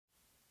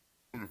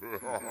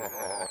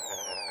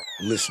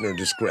Listener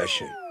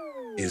discretion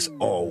is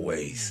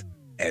always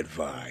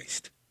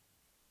advised.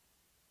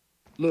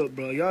 Look,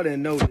 bro, y'all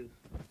didn't know this.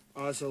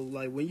 Also,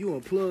 like, when you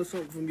unplug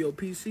something from your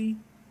PC,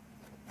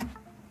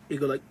 it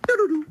go like,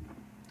 doo-doo-doo,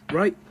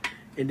 right?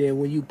 And then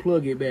when you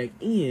plug it back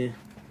in,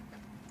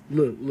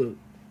 look.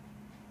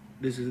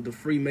 This is the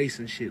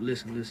Freemason shit.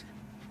 Listen.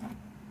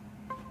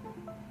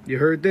 You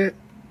heard that?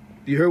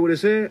 You heard what it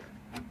said?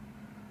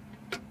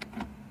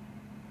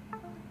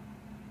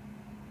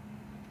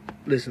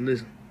 Listen.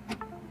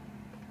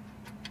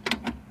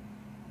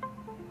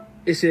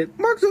 It said,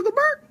 Mark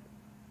Zuckerberg.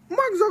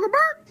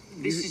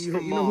 This is You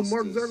from know who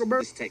Mark Masters, Zuckerberg?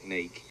 this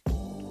technique.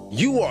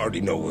 You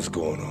already know what's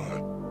going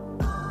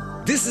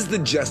on. This is the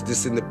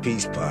Justice and the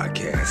Peace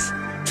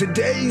podcast.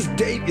 Today's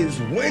date is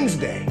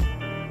Wednesday,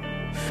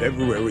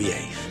 February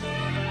 8th.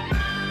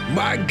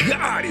 My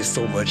God, there's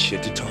so much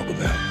shit to talk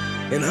about,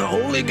 and I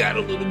only got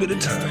a little bit of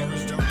time.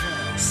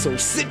 So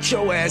sit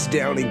your ass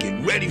down and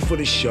get ready for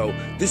the show.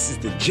 This is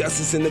the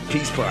Justice and the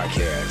Peace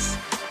podcast.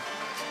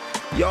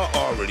 Y'all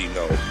already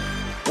know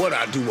what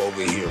I do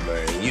over here,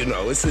 man. You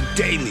know, it's a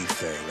daily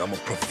thing. I'm a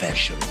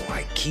professional.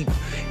 I keep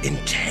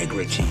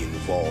integrity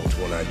involved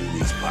when I do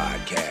these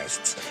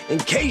podcasts. In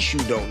case you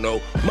don't know,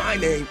 my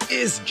name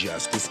is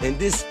Justice, and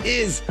this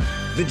is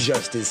the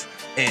Justice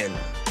and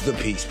the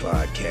Peace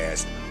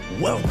podcast.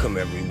 Welcome,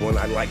 everyone.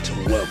 I'd like to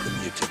welcome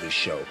you to the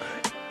show.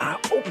 I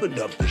opened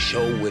up the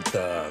show with,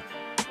 I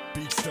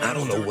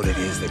don't know what it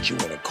is that you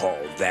want to call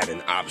that,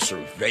 an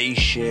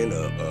observation,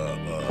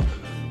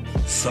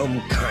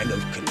 some kind of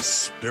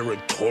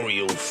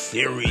conspiratorial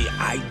theory.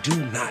 I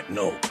do not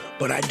know,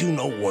 but I do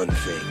know one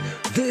thing.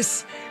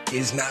 This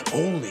is not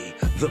only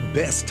the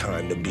best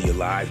time to be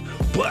alive,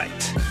 but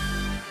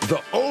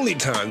the only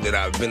time that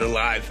I've been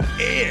alive,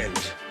 and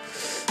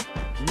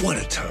what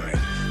a time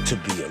to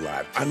be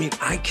alive. I mean,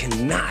 I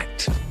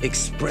cannot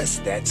express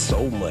that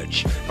so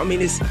much. I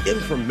mean, it's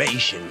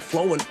information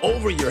flowing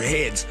over your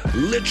heads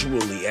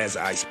literally as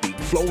I speak,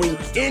 flowing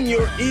in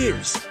your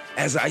ears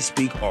as I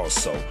speak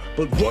also.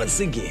 But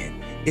once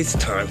again, it's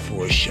time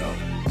for a show.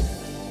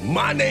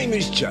 My name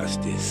is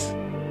Justice.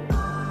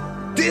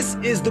 This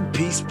is the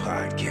Peace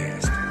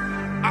Podcast.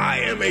 I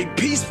am a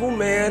peaceful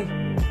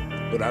man,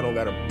 but I don't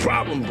got a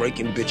problem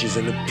breaking bitches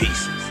into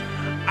pieces.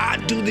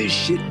 I do this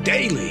shit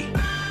daily,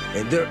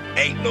 and there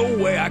ain't no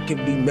way I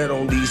can be met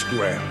on these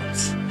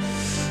grounds.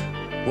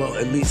 Well,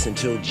 at least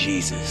until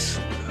Jesus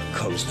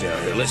comes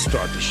down here. Let's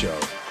start the show.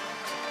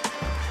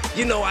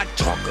 You know, I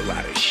talk a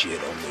lot of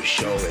shit on this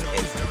show,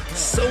 and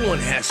someone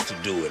has to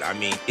do it. I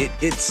mean,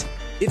 it's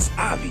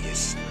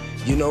obvious.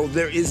 You know,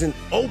 there is an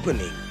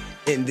opening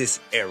in this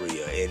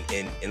area,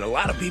 and a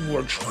lot of people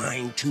are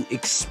trying to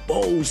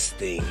expose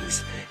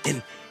things,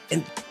 and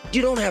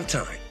you don't have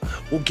time.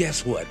 Well,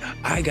 guess what?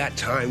 I got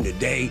time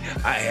today,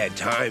 I had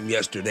time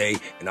yesterday,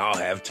 and I'll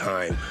have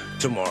time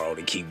tomorrow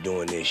to keep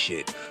doing this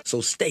shit.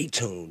 So stay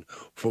tuned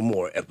for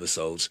more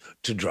episodes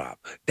to drop.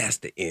 That's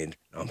the end.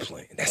 I'm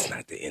playing. That's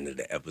not the end of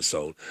the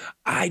episode.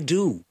 I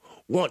do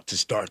want to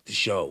start the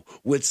show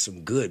with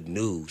some good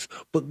news,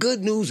 but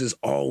good news is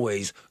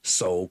always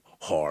so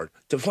hard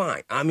to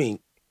find. I mean,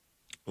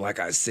 like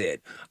I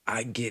said,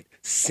 I get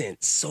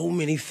sent so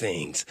many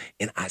things,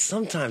 and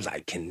sometimes I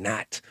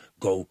cannot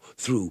go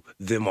through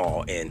them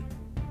all. And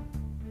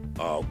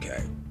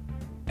okay,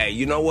 hey,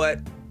 you know what?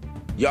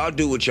 Y'all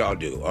do what y'all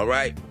do, all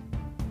right?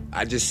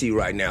 I just see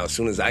right now, as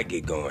soon as I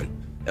get going,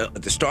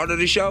 at the start of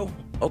the show,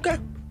 okay.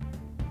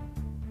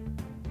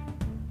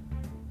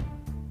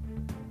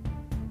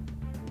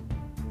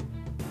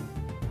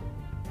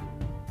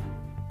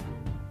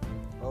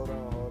 Hold the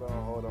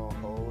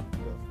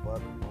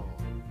fuck on.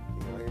 Can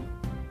y'all hear me?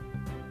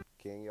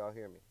 Can y'all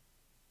hear me?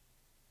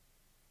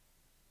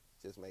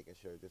 Just making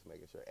sure.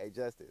 Hey,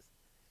 Justice.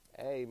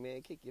 Hey,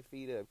 man, kick your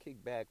feet up.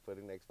 Kick back for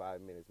the next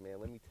 5 minutes, man.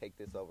 Let me take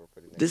this over for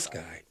the next This 5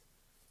 guy. minutes.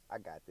 I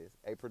got this.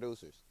 Hey,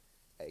 producers.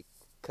 Hey,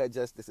 cut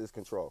Justice's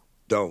control.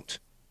 Don't.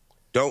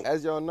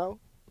 As y'all know,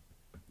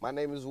 my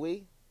name is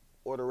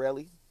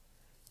Orderelli,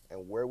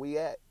 and where we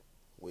at?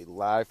 We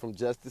live from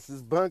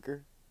Justice's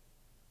Bunker,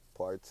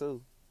 Part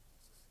 2,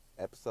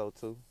 Episode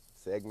 2,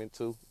 Segment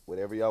 2,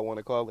 whatever y'all want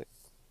to call it.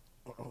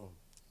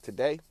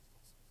 Today,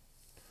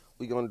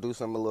 we're going to do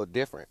something a little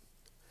different.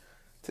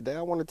 Today,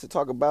 I wanted to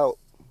talk about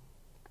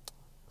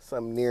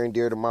something near and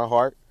dear to my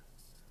heart,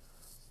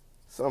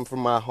 something from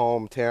my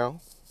hometown.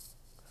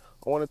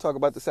 I want to talk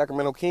about the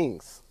Sacramento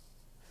Kings.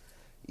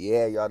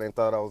 Yeah, y'all didn't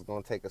thought I was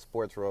going to take a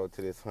sports road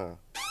to this, huh?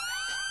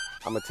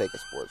 I'm going to take a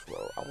sports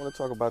road. I want to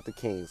talk about the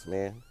Kings,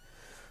 man.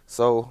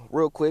 So,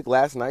 real quick,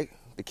 last night,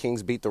 the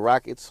Kings beat the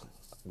Rockets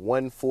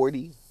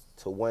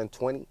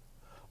 140-120.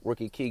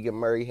 Rookie Keegan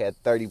Murray had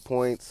 30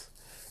 points.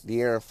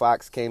 De'Aaron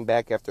Fox came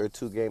back after a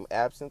 2-game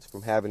absence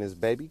from having his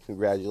baby.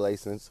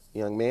 Congratulations,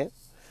 young man.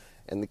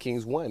 And the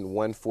Kings won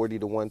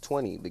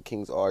 140-120. The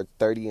Kings are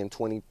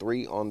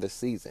 30-23 on the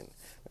season.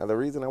 Now, the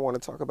reason I want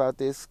to talk about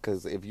this,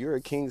 because if you're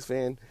a Kings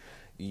fan,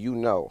 you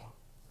know,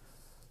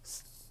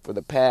 for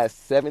the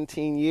past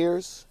 17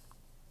 years,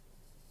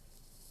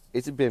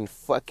 it's been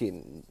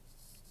fucking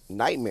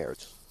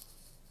nightmares.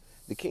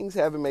 The Kings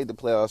haven't made the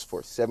playoffs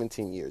for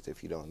 17 years,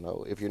 if you don't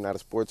know. If you're not a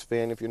sports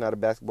fan, if you're not a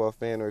basketball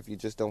fan, or if you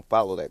just don't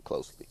follow that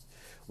closely.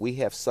 We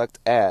have sucked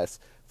ass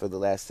for the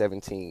last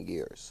 17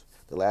 years.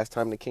 The last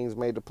time the Kings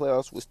made the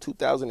playoffs was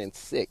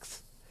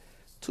 2006.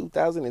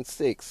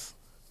 2006.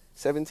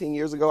 17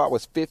 years ago, I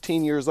was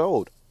 15 years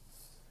old.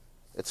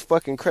 It's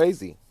fucking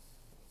crazy.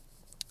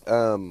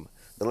 The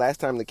last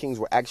time the Kings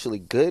were actually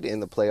good in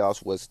the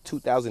playoffs was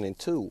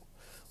 2002.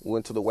 We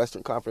went to the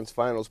Western Conference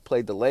Finals,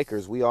 played the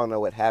Lakers. We all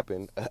know what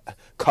happened.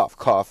 Cough,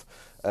 cough.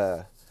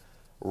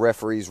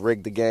 Referees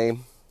rigged the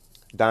game.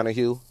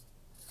 Donahue.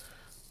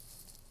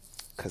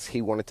 Because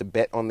he wanted to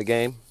bet on the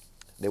game.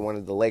 They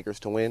wanted the Lakers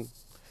to win.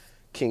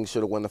 Kings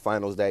should have won the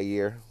finals that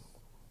year.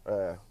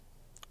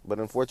 But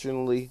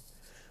unfortunately,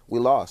 we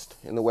lost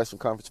in the Western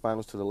Conference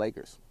Finals to the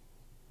Lakers.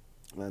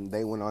 And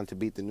they went on to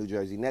beat the New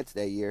Jersey Nets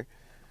that year.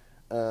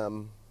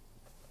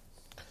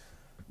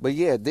 But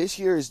yeah, this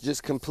year is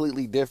just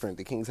completely different.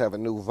 The Kings have a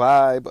new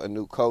vibe, a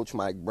new coach,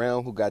 Mike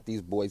Brown, who got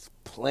these boys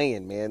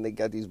playing, man. They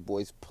got these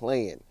boys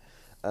playing.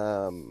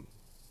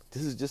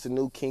 This is just a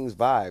new Kings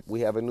vibe. We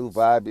have a new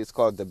vibe. It's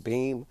called The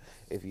Beam.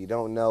 If you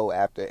don't know,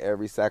 after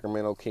every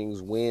Sacramento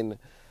Kings win,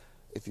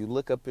 if you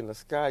look up in the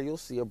sky, you'll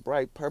see a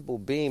bright purple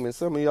beam. And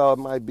some of y'all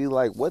might be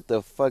like, what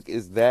the fuck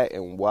is that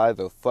and why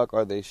the fuck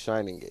are they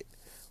shining it?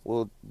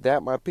 Well,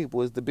 that, my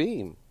people, is the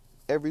beam.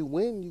 Every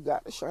win, you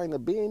got to shine the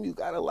beam. You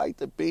got to light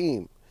the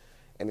beam.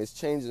 And it's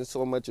changing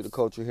so much of the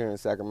culture here in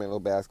Sacramento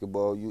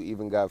basketball. You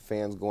even got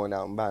fans going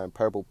out and buying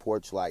purple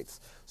porch lights.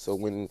 So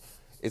when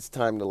it's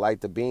time to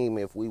light the beam,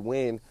 if we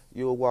win,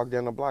 you'll walk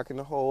down the block and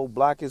the whole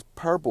block is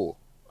purple.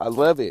 I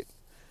love it.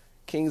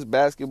 Kings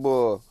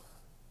basketball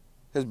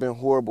has been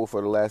horrible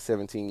for the last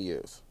 17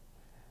 years.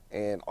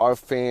 And our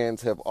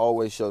fans have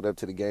always showed up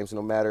to the games,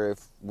 no matter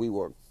if we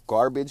were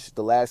garbage,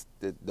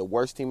 the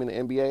worst team in the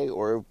NBA,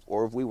 or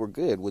if we were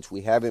good, which we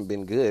haven't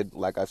been good,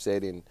 like I've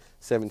said, in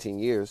 17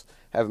 years.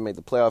 Haven't made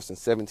the playoffs in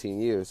 17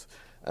 years.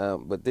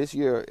 But this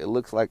year, it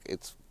looks like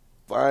it's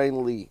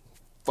finally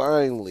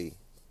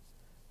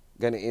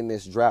going to end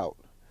this drought.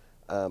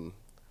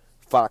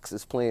 Fox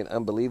is playing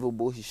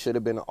unbelievable. He should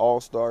have been an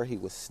all-star. He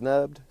was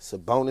snubbed.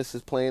 Sabonis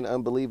is playing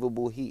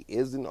unbelievable. He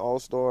is an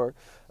all-star.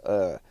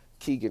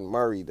 Keegan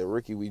Murray, the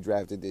rookie we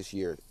drafted this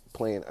year,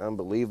 playing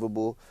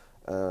unbelievable.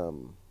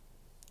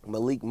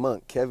 Malik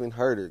Monk, Kevin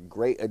Huerter,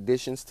 great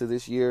additions to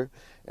this year.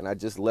 And I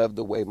just love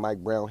the way Mike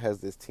Brown has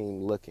this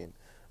team looking.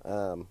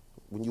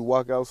 When you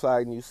walk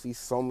outside and you see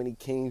so many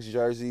Kings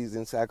jerseys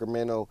in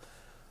Sacramento,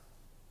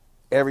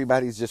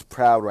 everybody's just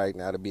proud right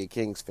now to be a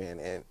Kings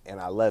fan, and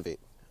I love it.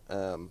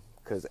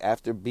 Because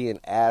after being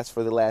ass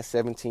for the last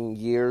 17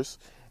 years,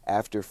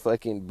 after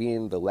fucking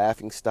being the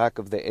laughing stock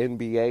of the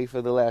NBA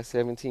for the last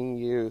 17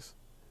 years,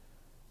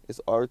 it's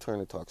our turn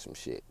to talk some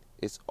shit.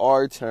 It's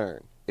our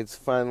turn. It's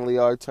finally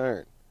our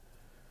turn.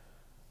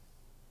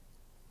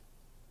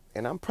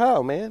 And I'm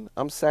proud, man.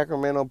 I'm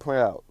Sacramento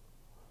proud.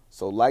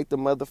 So light the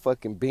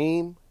motherfucking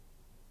beam.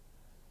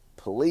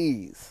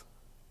 Please.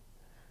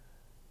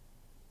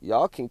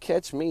 Y'all can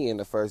catch me in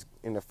the first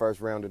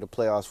round of the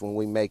playoffs when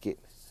we make it.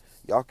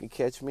 Y'all can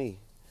catch me.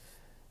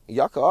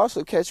 Y'all can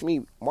also catch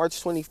me March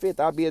 25th.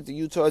 I'll be at the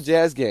Utah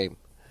Jazz game.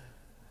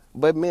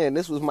 But, man,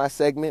 this was my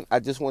segment. I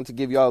just wanted to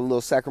give y'all a little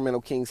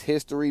Sacramento Kings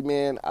history,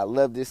 man. I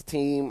love this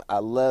team. I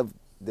love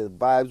the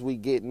vibes we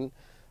getting.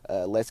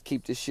 Let's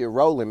keep this shit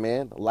rolling,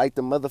 man. Light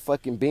the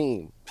motherfucking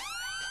beam.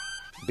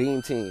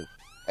 Beam team.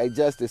 Hey,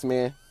 Justice,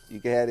 man, you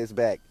can have this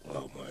back.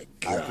 Oh, my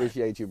God. I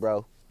appreciate you,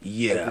 bro.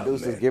 Yeah, hey,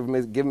 producers,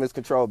 man. give him his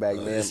control back,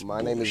 man.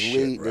 My name is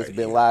Lee. Right, this has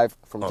been here. live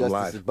from I'm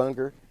Justice's live.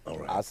 Bunker. All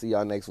right. I'll see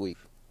y'all next week.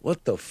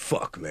 What the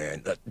fuck,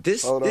 man?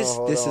 This Hold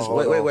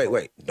on.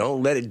 Wait.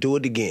 Don't let it do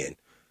it again.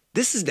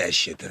 This is that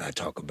shit that I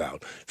talk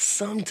about.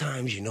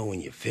 Sometimes,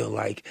 when you feel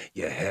like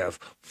you have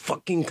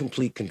fucking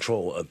complete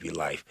control of your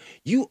life,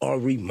 you are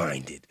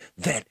reminded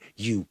that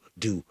you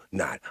do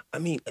not. I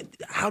mean,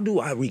 how do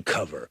I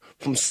recover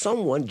from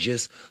someone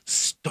just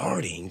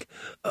starting?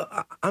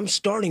 I'm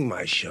starting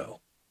my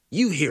show.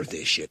 You hear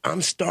this shit.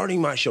 I'm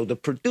starting my show. The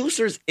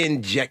producers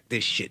inject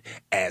this shit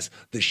as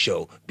the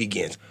show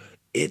begins.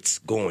 It's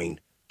going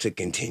to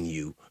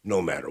continue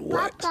no matter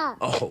what. Papa.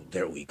 Oh,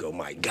 there we go.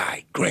 My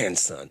guy,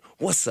 grandson.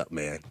 What's up,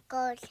 man?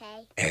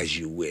 Okay. As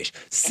you wish.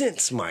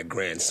 Since my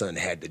grandson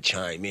had to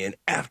chime in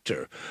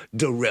after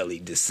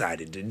Dorelli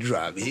decided to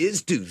drop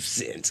his 2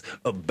 cents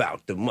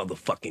about the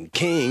motherfucking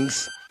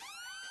Kings,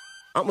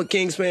 I'm a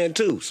Kings fan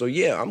too. So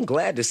yeah, I'm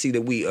glad to see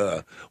that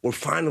we're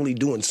finally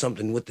doing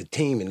something with the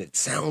team, and it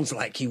sounds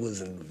like he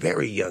was a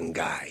very young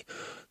guy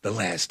the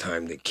last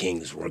time the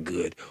Kings were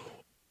good.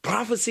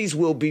 Prophecies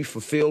will be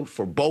fulfilled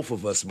for both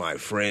of us, my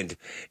friend,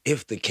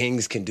 if the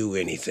Kings can do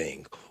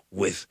anything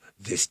with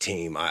this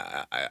team.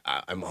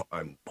 I'm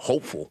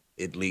hopeful,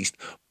 at least.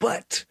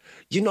 But,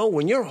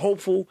 when you're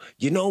hopeful,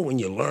 when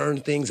you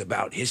learn things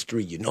about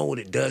history, what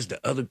it does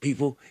to other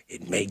people,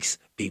 it makes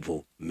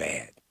people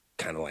mad.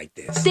 kind of like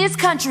this. This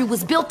country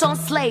was built on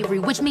slavery,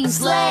 which means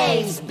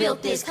slaves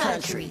built this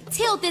country.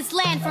 Tilled this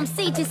land from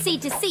sea to sea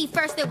to sea.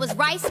 First there was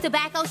rice,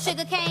 tobacco,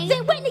 sugar cane.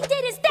 Then Whitney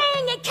did his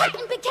thing and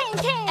cotton became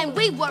king. And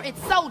we were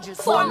its soldiers,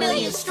 4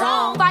 million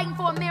strong, fighting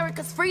for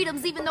America's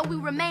freedoms, even though we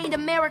remained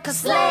America's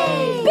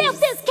slaves. Built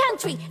this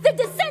country. The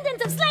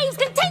descendants of slaves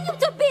continue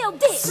to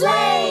build it.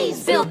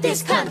 Slaves built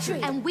this country.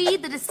 And we,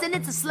 the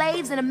descendants of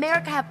slaves in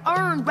America, have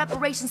earned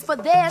reparations for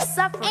their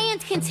suffering. And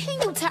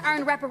continue to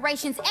earn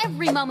reparations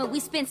every moment we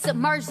spend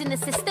submerged in the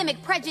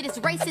systemic prejudice,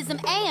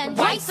 racism, and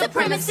white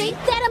supremacy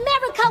that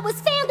America was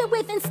founded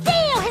with and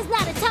still has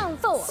not atoned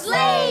for.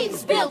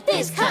 Slaves built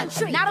this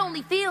country. Not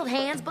only field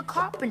hands, but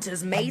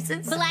carpenters,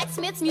 masons,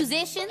 blacksmiths,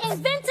 musicians,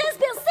 inventors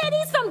built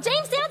cities from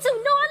Jamestown to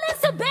New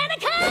Orleans to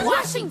Banneker,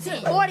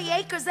 Washington. 40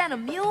 acres and a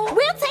mule.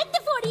 We'll take the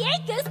 40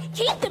 acres,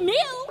 keep the mule.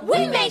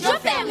 We made your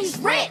families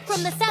rich.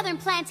 From the southern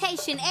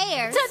plantation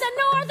heirs to the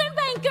northern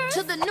bankers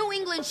to the New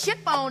England ship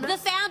owners, the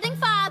founding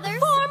fathers,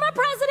 former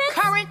presidents,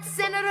 current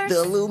senators,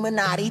 the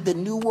Illuminati, the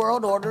New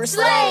World Order.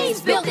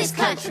 Slaves built this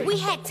country. We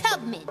had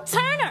Tubman,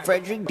 Turner,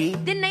 Frederick D.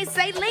 Didn't they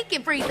say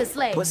Lincoln freed the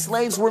slaves? But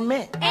slaves were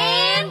men.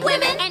 And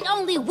women. And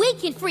only we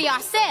can free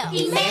ourselves.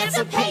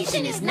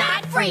 Emancipation is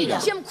not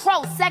freedom. Jim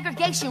Crow,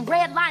 segregation,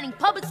 redlining,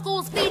 public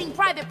schools feeding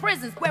private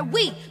prisons, where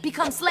we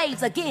become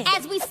slaves again.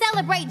 As we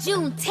celebrate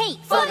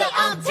Juneteenth for the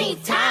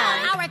umpteenth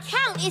time, our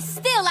account is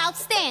still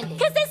outstanding.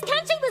 Cause this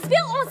country was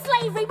built on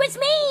slavery, which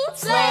means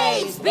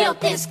slaves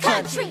built this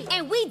country.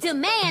 And we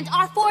demand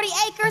our 40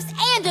 acres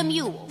and a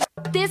mule.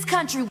 This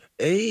country.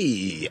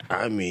 Hey,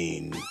 I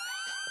mean,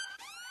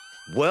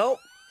 well,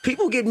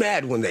 people get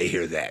mad when they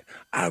hear that.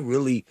 I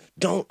really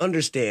don't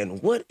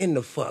understand what in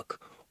the fuck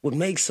would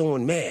make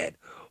someone mad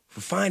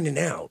for finding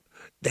out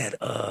that,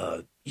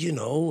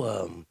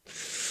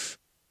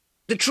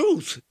 the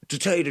truth. To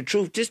tell you the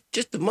truth,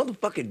 just the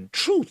motherfucking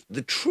truth.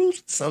 The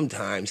truth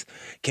sometimes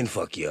can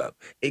fuck you up.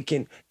 It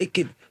could,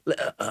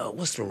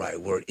 what's the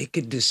right word? It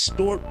could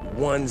distort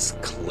one's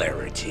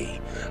clarity.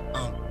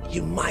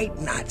 You might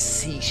not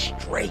see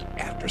straight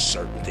after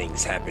certain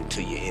things happen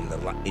to you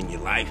in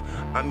your life.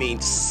 I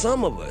mean,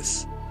 some of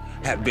us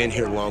have been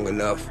here long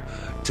enough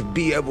to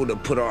be able to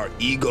put our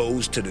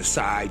egos to the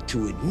side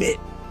to admit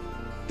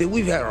that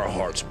we've had our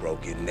hearts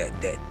broken, that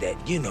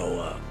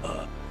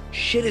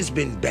shit has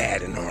been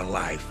bad in our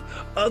life.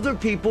 Other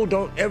people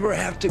don't ever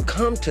have to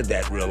come to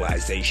that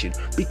realization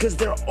because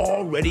they're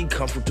already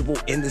comfortable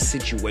in the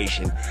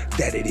situation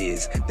that it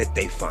is that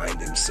they find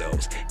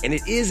themselves. And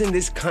it is in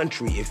this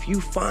country, if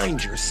you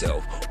find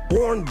yourself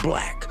born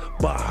black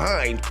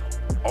behind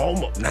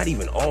not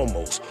even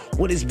almost,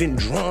 what has been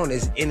drawn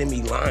as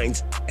enemy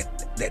lines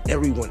that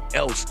everyone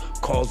else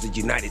calls the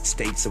United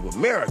States of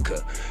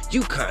America,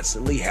 you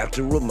constantly have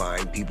to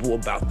remind people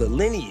about the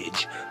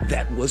lineage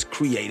that was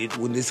created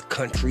when this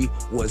country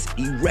was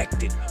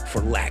erected,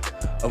 for lack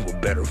of a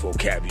better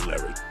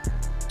vocabulary.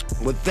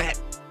 What that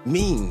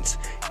means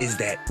is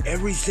that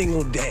every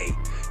single day,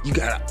 you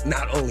gotta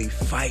not only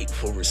fight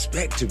for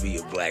respect to be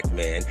a black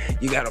man,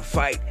 you gotta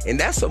fight, and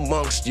that's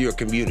amongst your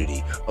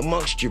community,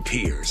 amongst your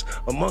peers,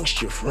 amongst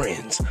your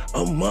friends,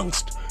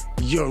 amongst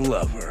your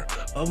lover,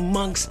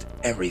 amongst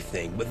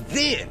everything. But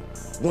then,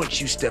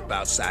 once you step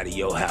outside of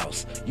your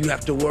house, you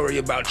have to worry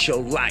about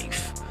your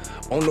life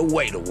on the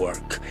way to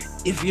work.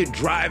 If you're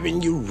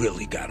driving, you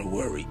really gotta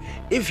worry.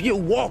 If you're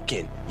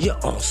walking, you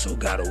also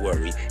gotta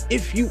worry.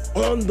 If you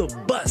on the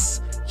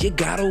bus, you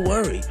gotta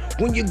worry.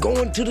 When you're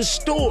going to the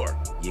store,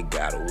 you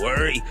gotta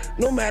worry.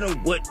 No matter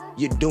what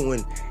you're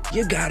doing,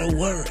 you gotta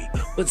worry.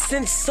 But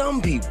since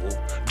some people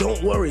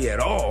don't worry at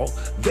all,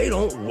 they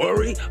don't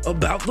worry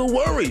about the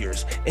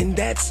worriers. And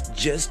that's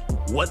just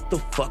what the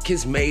fuck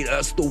has made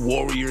us the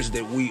warriors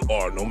that we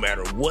are, no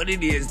matter what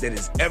it is that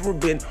has ever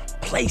been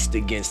placed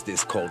against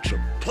this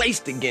culture,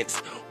 placed against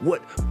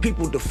what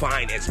people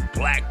define as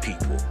black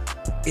people.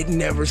 It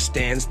never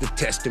stands the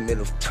testament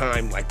of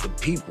time like the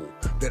people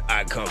that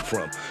I come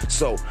from.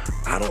 So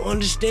I don't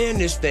understand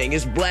this thing.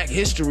 It's Black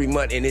History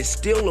Month, and it's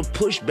still a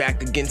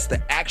pushback against the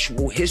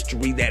actual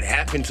history that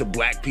happened to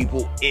black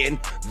people in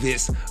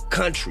this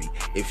country.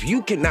 If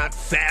you cannot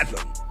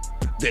fathom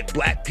that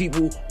black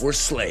people were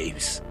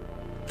slaves,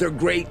 their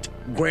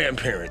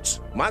great-grandparents.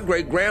 My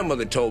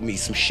great-grandmother told me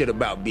some shit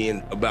about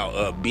being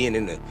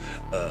in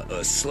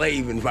a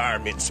slave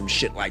environment, some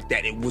shit like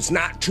that. It was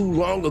not too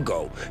long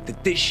ago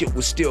that this shit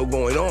was still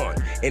going on.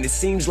 And it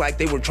seems like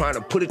they were trying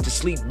to put it to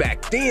sleep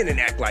back then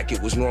and act like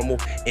it was normal.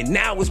 And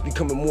now it's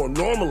becoming more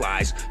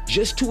normalized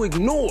just to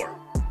ignore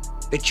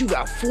that you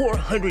got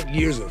 400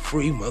 years of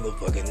free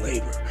motherfucking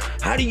labor.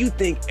 How do you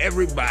think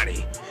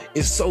everybody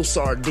is so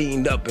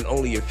sardined up and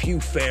only a few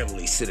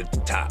families sit at the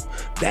top?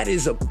 That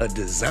is a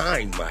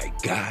design, my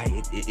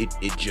guy.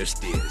 It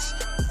just is.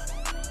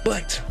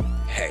 But,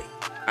 hey,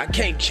 I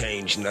can't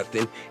change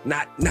nothing.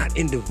 Not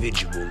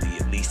individually,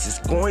 at least.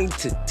 It's going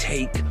to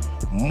take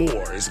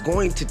more. It's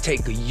going to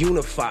take a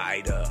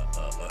unified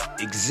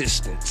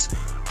existence.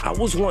 I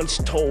was once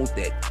told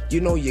that,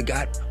 you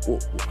got,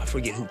 well, I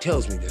forget who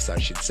tells me this, I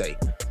should say.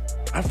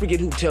 I forget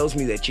who tells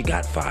me that you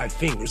got 5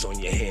 fingers on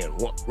your hand,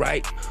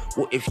 right?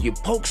 Well, if you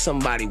poke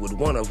somebody with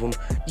one of them,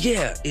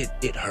 yeah,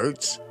 it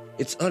hurts.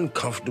 It's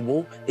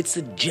uncomfortable. It's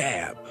a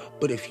jab.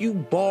 But if you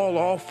ball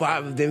all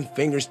 5 of them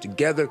fingers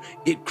together,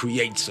 it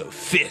creates a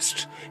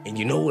fist. And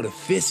you know what a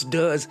fist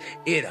does?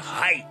 It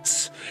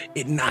heights.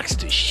 It knocks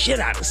the shit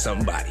out of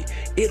somebody.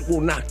 It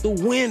will knock the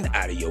wind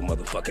out of your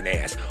motherfucking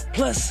ass.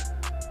 Plus,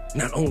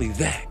 not only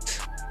that,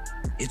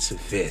 it's a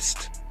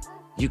fist.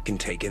 You can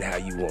take it how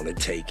you want to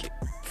take it.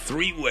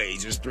 3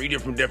 ways. There's 3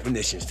 different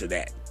definitions to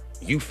that.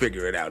 You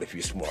figure it out if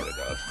you're smart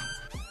enough.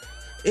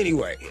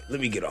 Anyway, let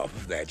me get off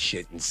of that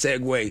shit and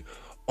segue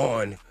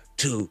on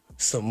to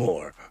some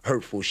more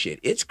hurtful shit.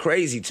 It's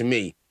crazy to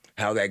me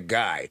how that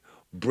guy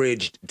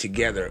bridged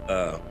together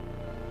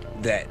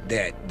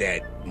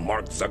that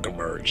Mark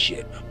Zuckerberg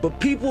shit. But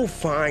people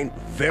find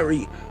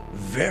very,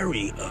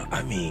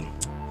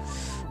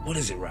 what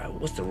is it right?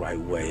 What's the right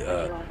way?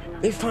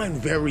 They find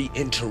very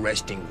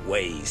interesting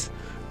ways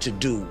to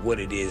do what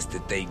it is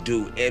that they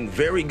do, and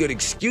very good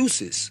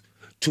excuses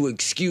to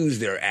excuse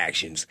their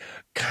actions.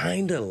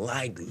 Kinda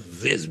like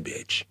this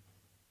bitch.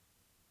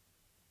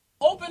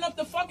 Open up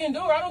the fucking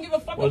door. I don't give a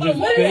fuck about there's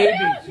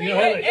babies. You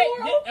know,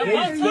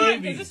 there's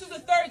babies. This is the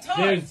 3rd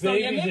time. There's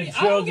babies and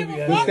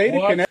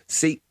children.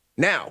 See,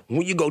 now,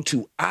 when you go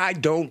to I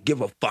don't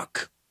give a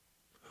fuck,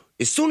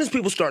 as soon as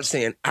people start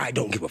saying I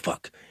don't give a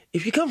fuck,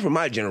 if you come from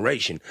my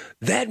generation,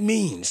 that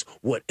means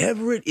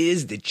whatever it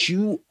is that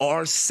you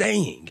are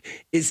saying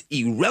is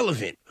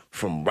irrelevant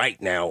from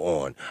right now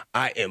on.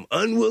 I am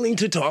unwilling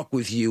to talk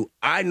with you.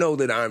 I know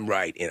that I'm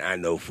right, and I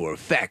know for a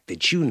fact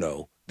that you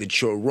know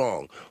that you're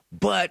wrong.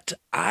 But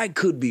I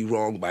could be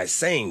wrong by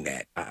saying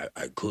that. I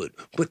could.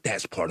 But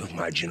that's part of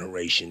my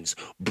generation's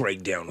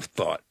breakdown of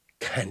thought.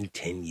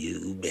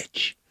 Continue,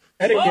 bitch.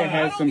 Etiquette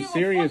has some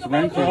serious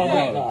rent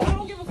I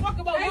don't give a fuck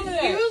about none of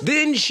that.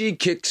 Then she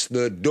kicks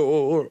the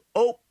door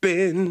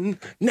open.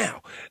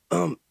 Now,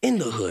 in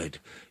the hood,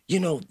 you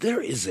know,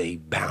 there is a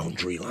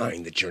boundary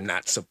line that you're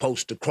not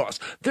supposed to cross.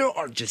 There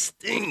are just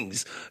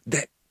things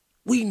that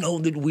we know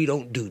that we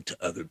don't do to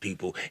other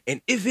people.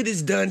 And if it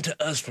is done to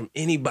us from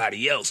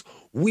anybody else,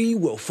 we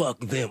will fuck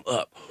them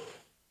up.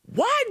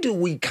 Why do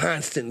we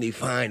constantly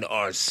find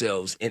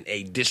ourselves in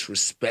a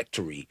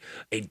disrespectful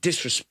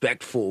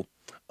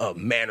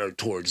manner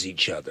towards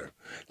each other?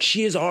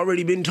 She has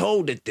already been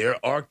told that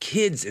there are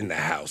kids in the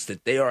house,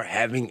 that they are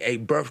having a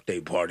birthday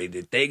party,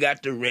 that they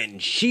got to rent,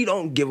 and she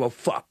don't give a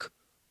fuck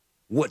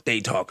what they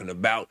talking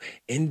about,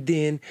 and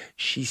then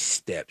she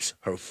steps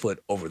her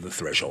foot over the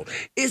threshold.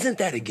 Isn't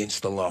that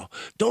against the law?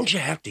 Don't you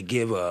have to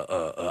give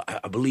I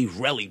believe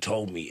Relly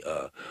told me,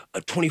 a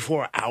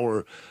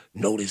 24-hour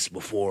notice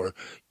before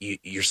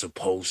you're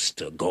supposed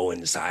to go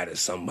inside of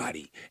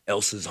somebody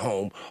else's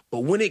home?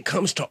 But when it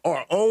comes to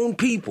our own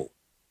people,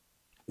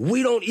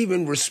 we don't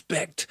even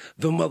respect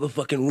the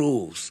motherfucking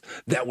rules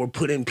that were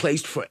put in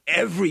place for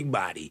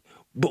everybody.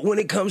 But when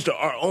it comes to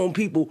our own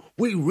people,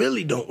 we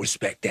really don't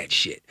respect that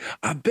shit.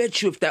 I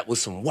bet you if that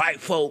was some white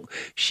folk,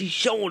 she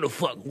sure the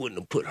fuck wouldn't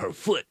have put her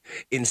foot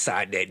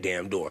inside that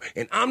damn door.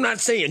 And I'm not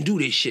saying do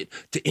this shit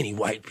to any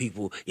white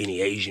people, any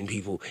Asian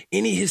people,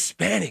 any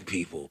Hispanic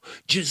people.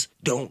 Just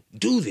don't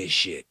do this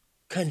shit.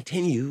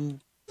 Continue.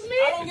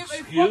 I don't give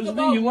a fuck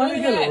about you want to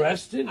get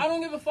arrested? I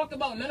don't give a fuck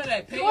about none of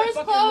that. Pay Doors your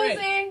fucking closing.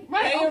 rent.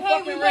 Right, Pay your okay,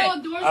 fucking we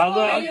rent. will. Doors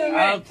closing.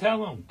 I'll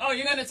tell them. Oh,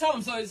 you're gonna tell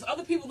them. So there's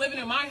other people living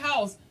in my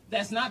house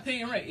that's not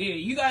paying rent. Yeah,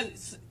 you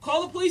guys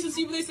call the police and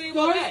see what they say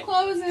about Doors that.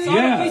 closing. Call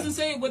the police and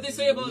say what they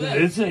say about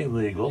that. It's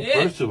illegal,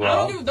 Yeah. first of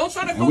all. Don't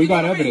try to And we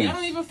got me. evidence. I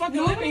don't even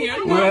fucking live in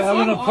here. We're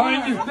having a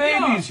party with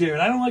babies here,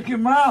 and I don't like your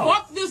mouth.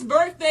 Fuck this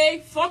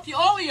birthday. Fuck you,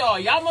 all of y'all.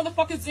 Y'all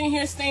motherfuckers in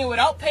here staying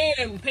without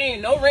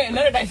paying no rent and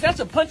none of that. That's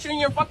a punch in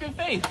your fucking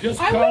face. Just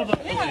call the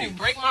police.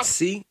 Break my.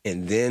 See,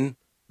 and then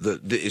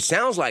it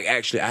sounds like,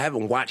 actually, I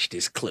haven't watched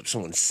this clip.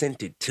 Someone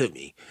sent it to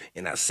me,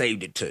 and I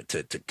saved it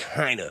to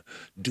kind of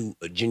do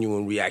a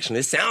genuine reaction.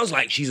 It sounds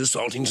like she's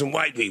assaulting some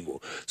white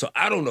people. So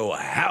I don't know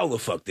how the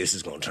fuck this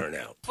is going to turn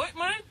out. What,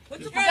 man?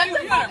 What the fuck?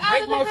 You gotta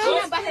break my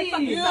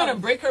foot? You gotta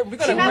break her. We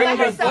gotta break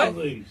her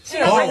foot.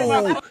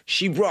 Oh,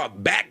 she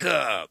brought back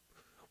up.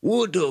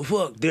 What the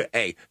fuck?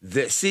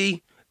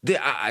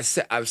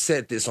 I've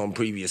said this on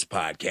previous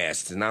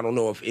podcasts, and I don't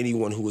know if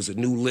anyone who is a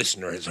new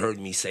listener has heard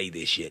me say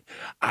this shit.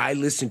 I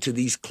listen to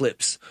these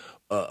clips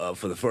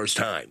for the first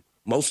time,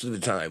 most of the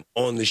time,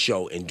 on the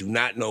show, and do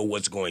not know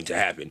what's going to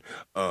happen.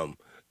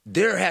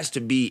 There has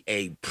to be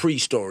a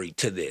pre-story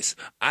to this.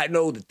 I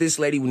know that this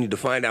lady, we need to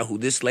find out who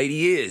this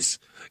lady is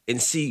and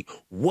see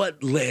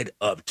what led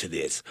up to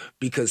this,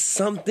 because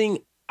something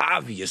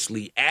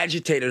obviously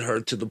agitated her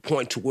to the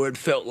point to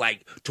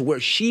where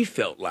she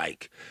felt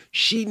like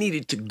she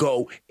needed to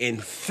go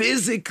and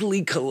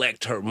physically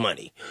collect her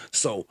money.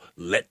 So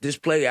let this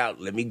play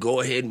out. Let me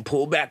go ahead and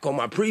pull back on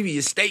my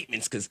previous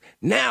statements, because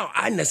now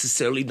I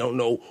necessarily don't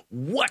know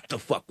what the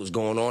fuck was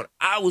going on.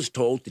 I was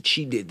told that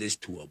she did this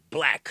to a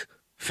black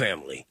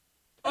family.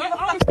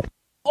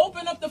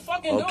 Open up the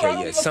fucking door.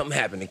 Okay, yeah, something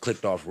happened and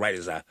clicked off right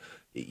as that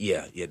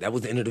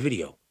was the end of the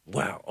video.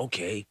 Wow,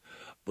 okay.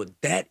 But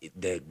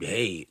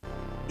hey,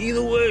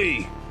 either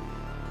way,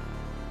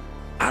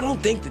 I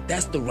don't think that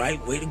that's the right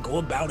way to go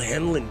about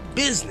handling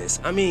business.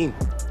 I mean,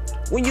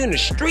 when you're in the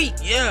street,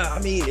 yeah.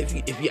 I mean,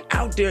 if you're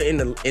out there in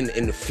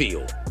the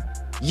field,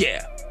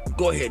 yeah,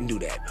 go ahead and do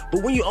that.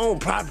 But when you own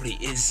property,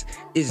 is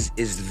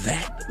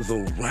that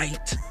the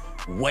right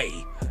way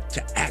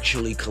to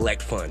actually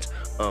collect funds?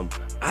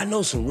 I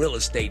know some real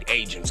estate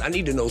agents. I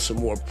need to know some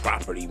more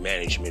property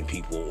management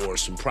people or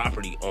some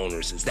property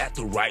owners. Is that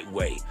the right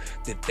way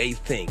that they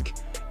think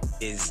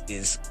is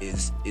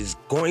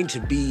going to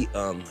be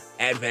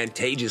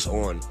advantageous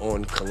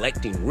on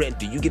collecting rent?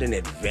 Do you get an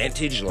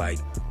advantage? Like,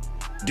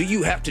 do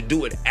you have to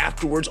do it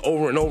afterwards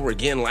over and over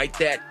again like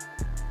that?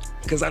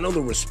 Because I know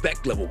the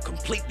respect level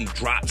completely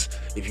drops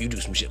if you do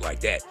some shit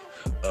like that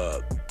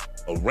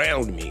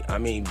around me. I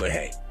mean, but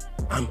hey,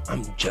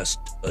 I'm just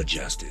a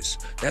justice.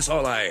 That's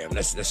all I am.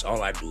 That's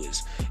all I do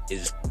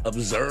is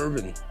observe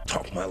and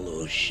talk my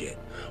little shit.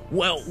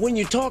 Well, when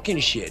you're talking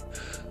shit,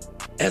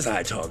 as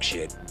I talk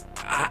shit,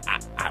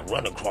 I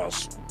run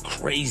across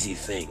crazy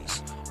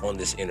things on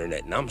this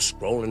internet, and I'm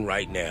scrolling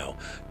right now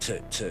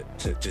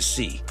to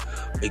see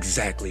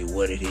exactly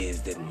what it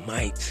is that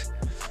might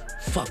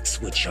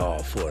fucks with y'all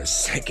for a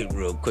second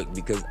real quick,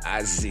 because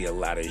I see a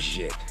lot of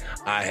shit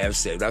I have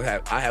saved. I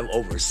have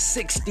over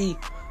 60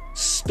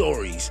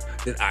 stories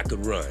that I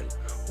could run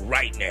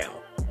right now,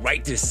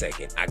 right this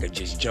second. I could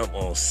just jump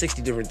on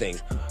 60 different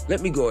things.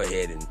 Let me go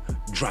ahead and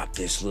drop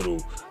this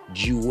little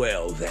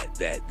jewel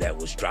that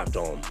was dropped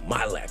on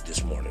my lap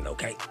this morning,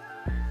 okay?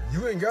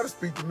 You ain't gotta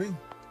speak to me.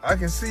 I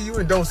can see you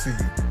and don't see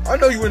you. I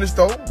know you in the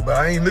store, but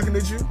I ain't looking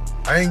at you.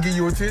 I ain't give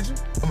you attention.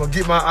 I'm gonna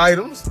get my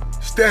items,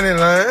 stand in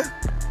line.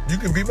 You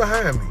can be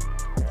behind me.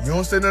 You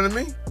don't say nothing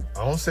to me,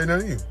 I don't say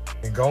nothing to you.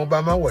 And go on by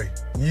my way.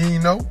 You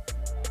ain't know?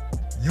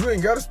 You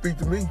ain't gotta speak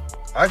to me.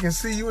 I can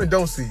see you and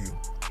don't see you.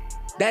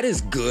 That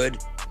is good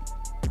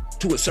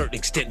to a certain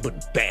extent,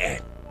 but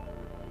bad.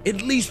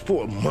 At least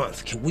for a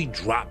month, can we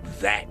drop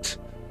that?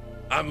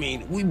 I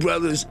mean, we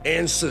brothers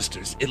and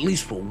sisters, at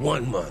least for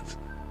 1 month.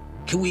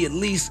 Can we at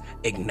least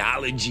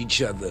acknowledge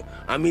each other?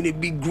 I mean, it'd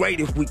be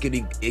great if we could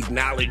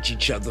acknowledge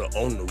each other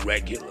on the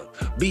regular.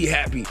 Be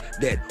happy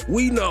that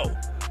we know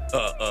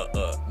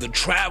the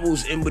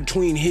travels in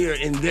between here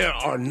and there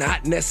are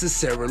not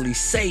necessarily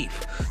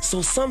safe.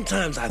 So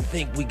sometimes I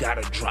think we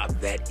gotta drop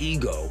that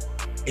ego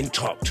and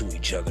talk to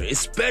each other,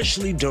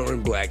 especially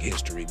during Black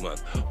History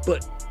Month.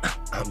 But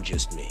I'm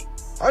just me.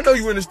 I know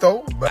you in the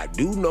store, but I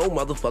do know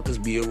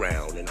motherfuckers be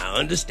around, and I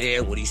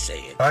understand what he's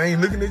saying. I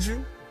ain't looking at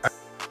you.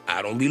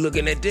 I don't be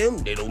looking at them.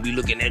 They don't be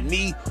looking at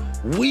me.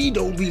 We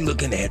don't be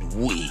looking at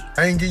we.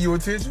 I ain't give you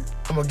attention.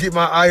 I'm gonna get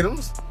my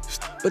items.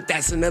 But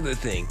that's another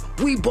thing.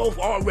 We both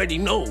already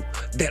know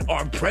that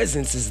our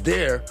presence is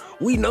there.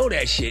 We know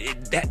that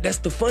shit. That's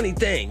the funny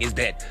thing, is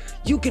that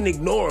you can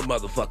ignore a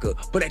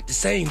motherfucker, but at the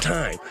same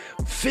time,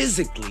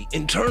 physically,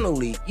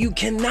 internally, you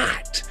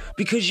cannot,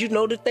 because you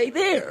know that they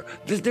there.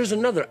 There's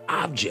another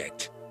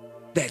object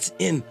that's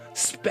in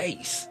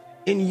space.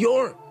 In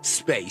your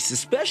space,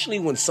 especially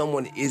when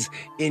someone is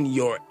in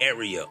your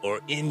area or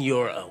in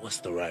your,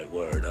 what's the right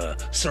word,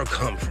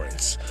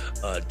 circumference,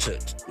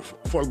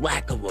 for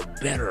lack of a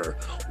better,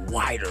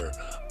 wider,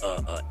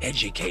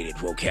 educated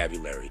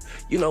vocabulary.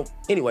 You know,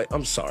 anyway,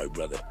 I'm sorry,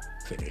 brother.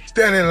 Finish.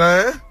 Stand in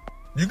line.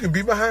 You can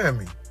be behind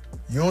me.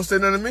 You don't say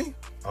nothing to me,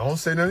 I don't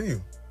say nothing to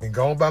you. And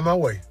go on by my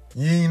way.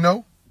 You ain't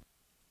know?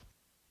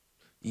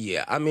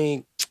 Yeah, I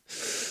mean,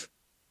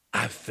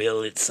 I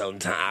feel it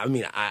sometimes. I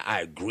mean, I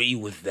agree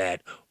with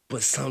that,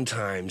 but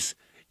sometimes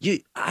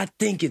I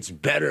think it's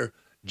better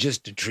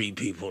just to treat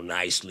people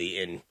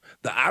nicely, and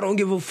the I don't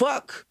give a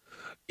fuck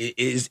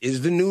is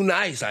the new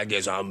nice, I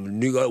guess. I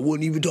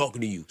wasn't even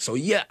talking to you. So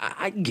yeah,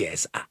 I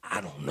guess, I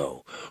don't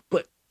know.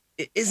 But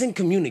isn't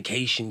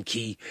communication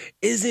key?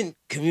 Isn't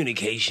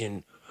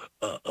communication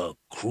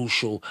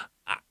crucial?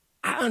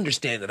 I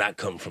understand that I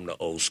come from the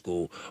old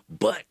school,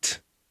 but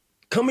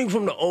coming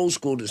from the old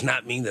school does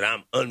not mean that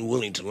I'm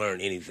unwilling to learn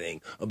anything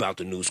about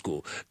the new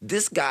school.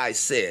 This guy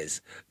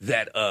says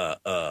that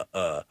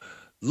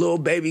Lil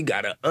Baby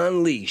gotta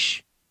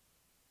unleash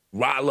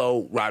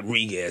Rallo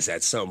Rodriguez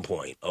at some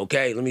point.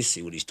 Okay, let me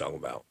see what he's talking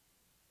about.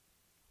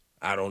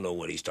 I don't know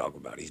what he's talking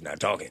about. He's not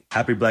talking.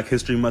 Happy Black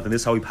History Month, and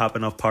this is how we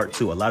popping off part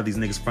 2. A lot of these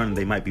niggas fronting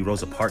they might be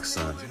Rosa Parks'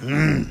 sons.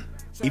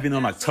 Even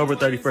on October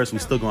 31st, we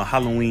still gonna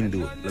Halloween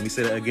do it. Let me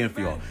say that again for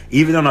y'all.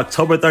 Even on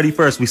October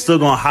 31st, we still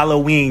gonna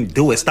Halloween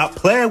do it. Stop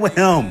playing with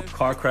him.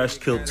 Car crash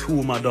killed 2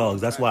 of my dogs.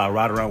 That's why I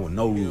ride around with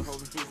no roof.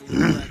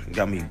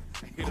 Got me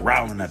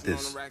growling at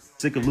this.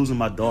 Sick of losing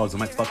my dogs. I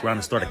might fuck around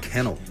and start a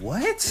kennel.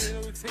 What?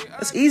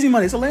 That's easy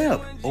money. It's a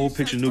layup. Old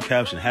picture, new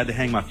caption. Had to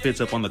hang my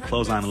fits up on the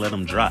clothesline and let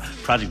them dry.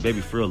 Project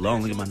Baby for real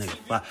long. Look at my nigga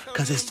fly.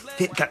 Cause his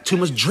fit got too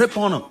much drip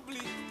on him.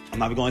 I'm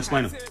not even gonna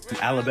explain him. From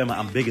Alabama,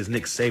 I'm big as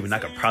Nick Saban. I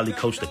could probably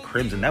coach the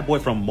Crimson. That boy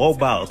from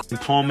Mobile,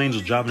 Palm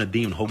Angels driving a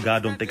demon. Hope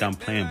God don't think I'm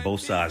playing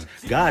both sides.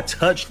 God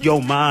touched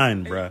your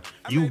mind, bruh.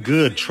 You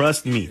good,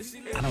 trust me.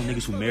 I know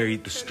niggas who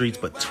married the streets,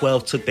 but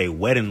 12 took their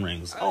wedding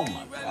rings. Oh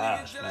my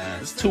gosh,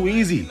 man. It's too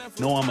easy.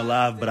 No, I'm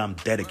alive, but I'm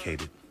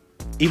dedicated.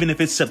 Even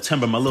if it's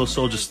September, my little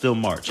soldiers still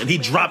march. And he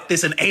dropped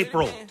this in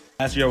April.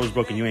 Last year I was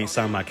broken, you ain't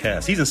signed my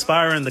cast. He's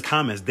inspiring the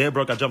comments. Dead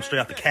broke, I jumped straight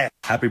out the cast.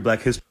 Happy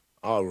Black History.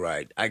 All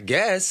right, I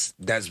guess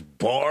that's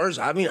bars.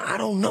 I mean, I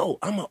don't know.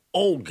 I'm an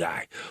old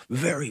guy.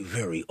 Very,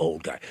 very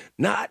old guy.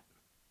 Not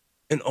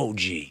an OG.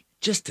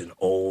 Just an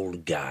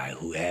old guy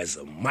who has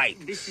a mic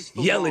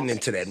yelling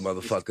into that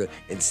motherfucker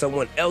in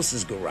someone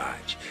else's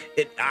garage.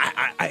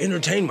 I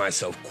entertain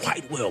myself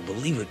quite well,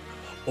 believe it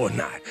or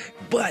not.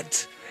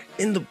 But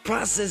in the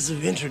process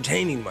of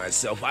entertaining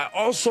myself, I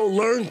also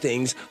learn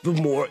things the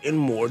more and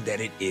more that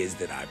it is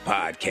that I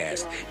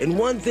podcast. And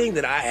one thing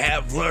that I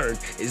have learned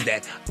is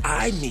that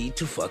I need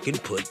to fucking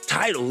put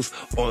titles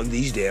on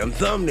these damn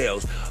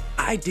thumbnails.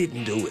 I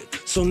didn't do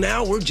it. So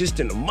now we're just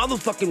in a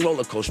motherfucking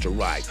roller coaster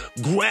ride.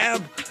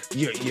 Grab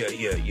your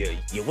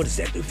what is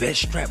that, the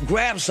vest strap?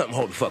 Grab something,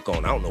 hold the fuck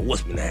on. I don't know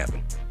what's been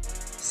happening.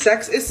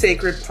 Sex is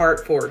Sacred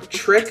Part 4,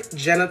 Trick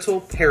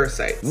Genital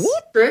Parasites.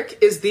 What? Trick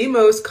is the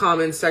most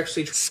common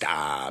sexually...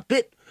 Stop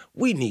it.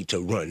 We need to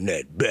run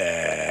that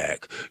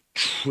back.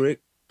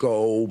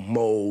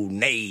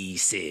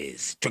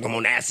 Trichomonasis.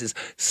 Trichomonasis.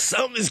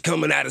 Something's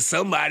coming out of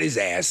somebody's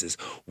asses.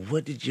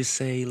 What did you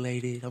say,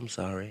 lady? I'm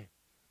sorry.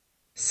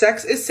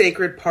 Sex is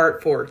Sacred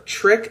Part 4,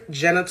 Trick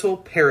Genital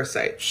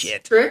Parasites.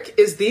 Shit. Trick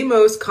is the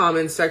most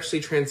common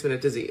sexually transmitted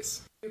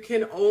disease. You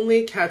can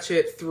only catch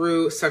it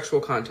through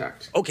sexual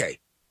contact. Okay.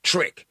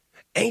 Trick.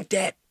 Ain't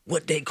that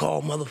what they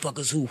call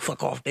motherfuckers who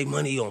fuck off their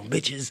money on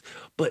bitches?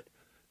 But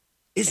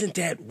isn't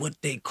that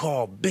what they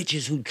call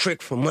bitches who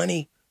trick for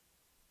money?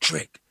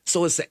 Trick.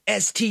 So it's a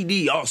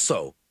STD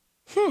also.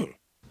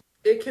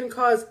 It can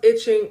cause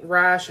itching,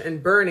 rash,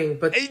 and burning,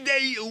 but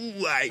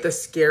the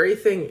scary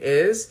thing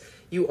is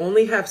you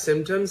only have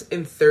symptoms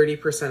in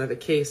 30% of the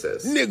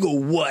cases. Nigga,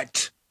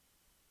 what?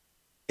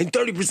 In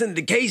 30% of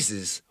the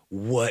cases?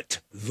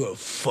 What the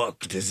fuck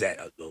does that...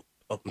 Oh,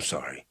 I'm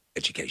sorry.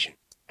 Education.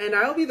 And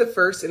I'll be the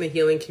first in the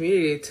healing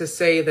community to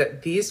say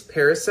that these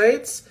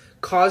parasites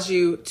cause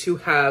you to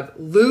have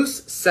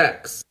loose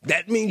sex.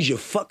 That means you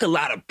fuck a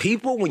lot of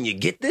people when you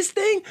get this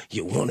thing?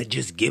 You want to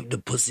just give the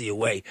pussy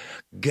away?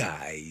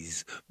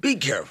 Guys, be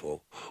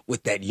careful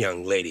with that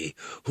young lady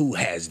who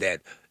has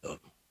that,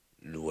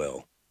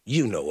 well,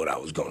 you know what I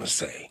was going to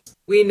say.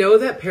 We know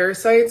that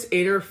parasites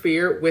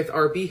interfere with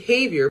our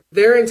behavior.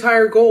 Their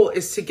entire goal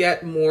is to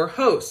get more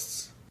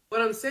hosts.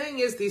 What I'm saying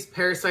is these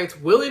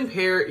parasites will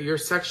impair your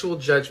sexual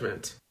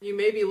judgment. You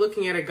may be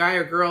looking at a guy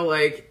or girl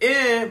like,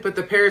 but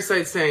the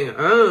parasite's saying,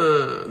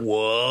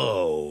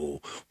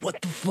 Whoa.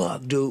 What the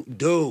fuck,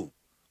 dude?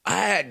 I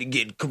had to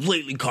get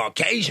completely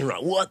Caucasian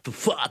right. What the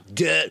fuck,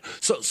 dude?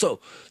 So,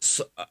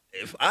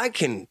 if I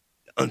can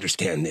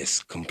understand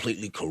this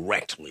completely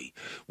correctly,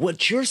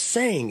 what you're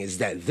saying is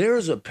that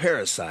there's a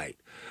parasite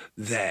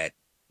that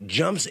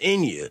jumps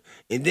in you,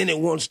 and then it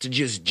wants to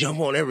just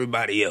jump on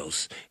everybody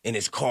else, and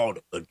it's called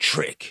a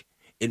trick.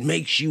 It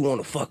makes you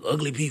want to fuck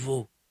ugly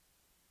people?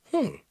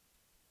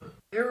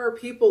 There are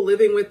people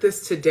living with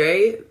this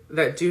today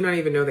that do not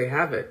even know they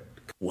have it.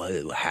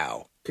 Well,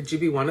 how? Could you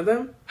be one of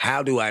them?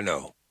 How do I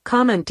know?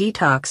 Comment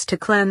detox to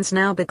cleanse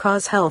now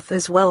because health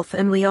is wealth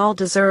and we all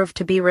deserve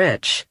to be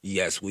rich.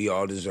 Yes, we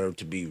all deserve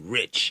to be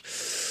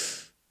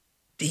rich.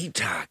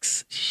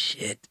 Detox.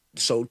 Shit.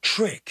 So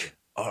trick.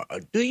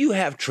 Do you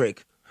have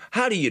trick?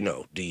 How do you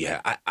know? Do you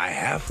have? I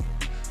have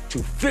to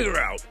figure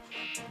out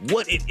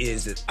what it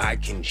is that I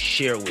can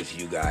share with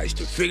you guys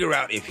to figure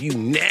out if you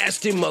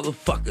nasty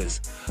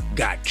motherfuckers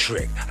got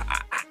tricked.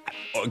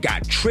 Or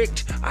got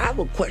tricked. I have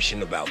a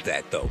question about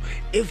that though.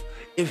 If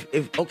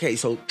okay,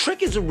 so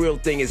trick is a real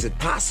thing. Is it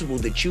possible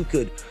that you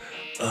could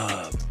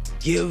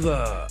give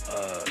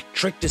a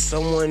trick to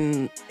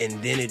someone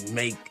and then it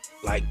make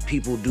like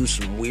people do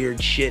some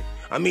weird shit?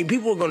 I mean,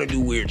 people are gonna do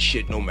weird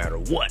shit no matter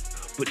what.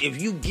 But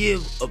if you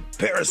give a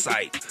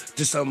parasite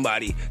to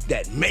somebody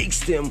that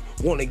makes them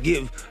want to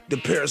give the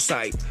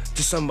parasite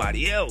to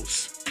somebody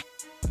else,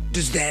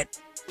 does that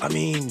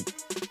mean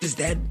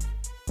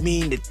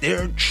that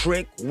they're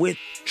trick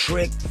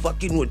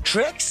fucking with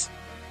tricks?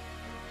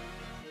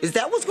 Is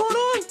that what's going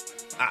on?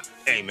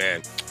 Hey,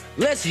 man,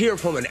 let's hear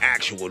from an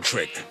actual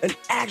trick. An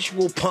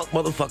actual punk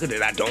motherfucker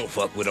that I don't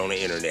fuck with on the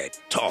internet.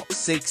 Talk.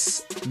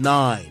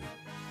 6ix9ine.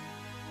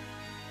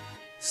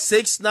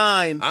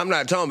 6ix9ine. I'm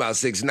not talking about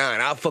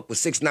 6ix9ine. I'll fuck with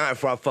 6ix9ine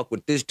before I fuck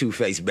with this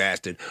two-faced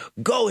bastard.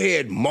 Go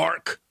ahead,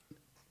 Mark.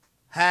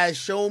 Has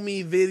shown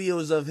me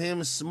videos of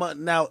him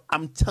smutting out.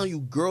 I'm telling you,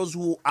 girls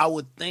who I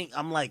would think,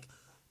 I'm like,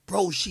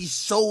 bro, she's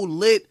so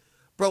lit.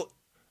 Bro,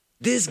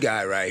 This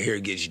guy right here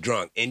gets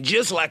drunk, and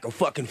just like a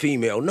fucking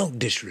female, no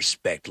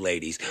disrespect,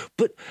 ladies,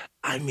 but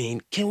I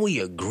mean, can we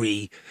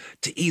agree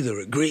to either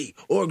agree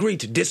or agree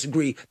to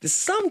disagree that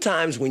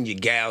sometimes when you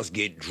gals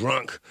get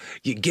drunk,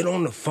 you get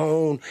on the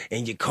phone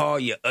and you call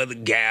your other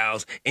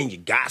gals and you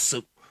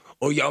gossip,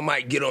 or y'all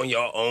might get on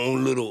your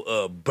own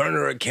little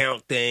burner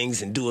account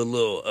things and do a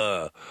little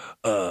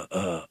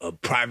a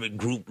private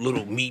group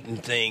little meeting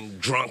thing,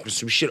 drunk or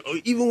some shit, or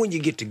even when you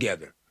get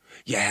together.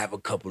 You have a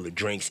couple of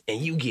drinks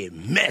and you get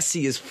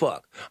messy as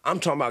fuck.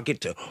 I'm talking about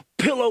get to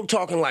pillow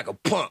talking like a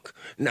punk.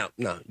 Now,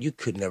 you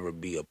could never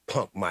be a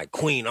punk, my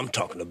queen. I'm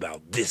talking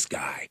about this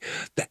guy,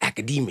 the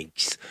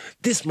academics,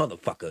 this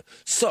motherfucker.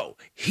 So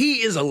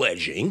he is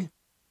alleging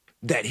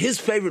that his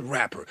favorite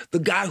rapper, the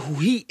guy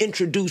who he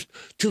introduced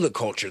to the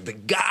culture, the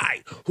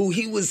guy who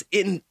he was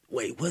in,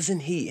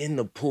 wasn't he in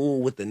the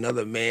pool with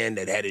another man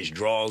that had his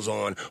drawers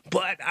on?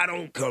 But I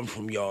don't come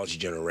from y'all's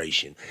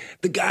generation.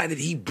 The guy that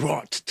he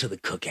brought to the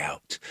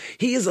cookout.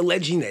 He is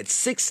alleging that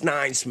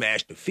 6ix9ine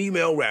smashed a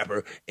female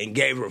rapper and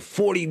gave her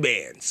 40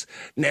 bands.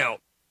 Now,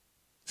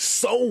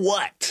 so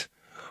what?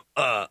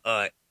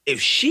 If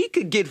she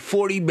could get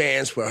 40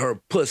 bands for her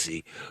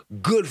pussy,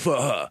 good for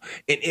her.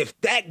 And if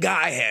that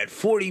guy had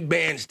 40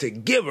 bands to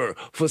give her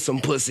for some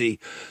pussy,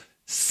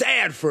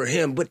 sad for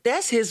him, but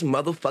that's his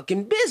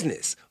motherfucking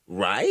business,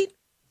 right?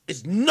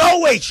 It's no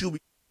way she'll be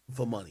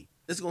for money.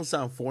 This is going to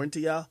sound foreign to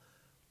y'all,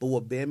 but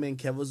what Bandman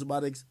Kev was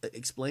about to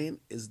explain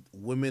is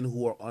women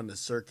who are on the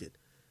circuit.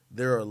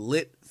 There are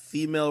lit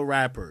female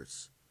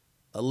rappers,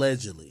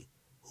 allegedly,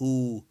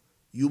 who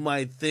you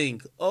might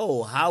think,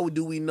 oh, how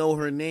do we know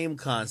her name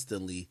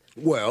constantly?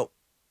 Well,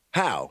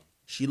 how?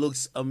 She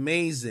looks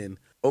amazing.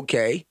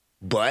 Okay,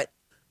 but?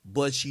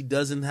 But she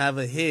doesn't have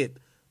a hit,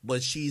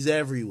 but she's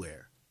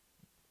everywhere.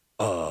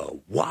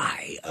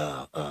 Why,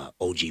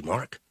 OG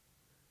Mark?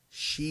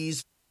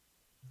 She's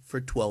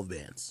for 12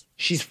 bands.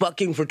 She's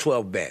fucking for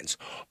 12 bands.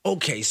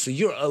 Okay, so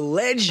you're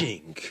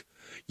alleging,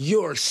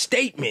 your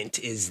statement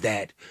is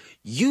that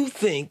you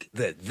think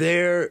that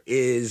there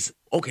is,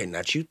 okay,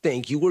 not you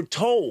think, you were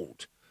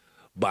told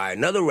by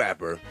another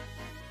rapper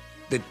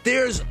that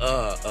there's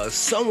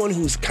someone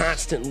who's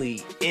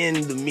constantly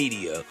in the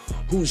media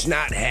who's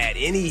not had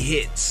any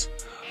hits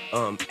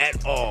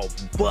at all,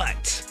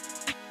 but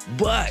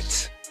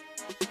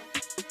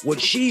what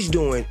she's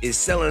doing is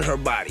selling her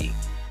body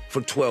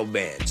for 12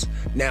 bands.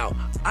 Now,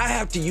 I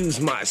have to use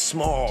my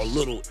small,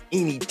 little,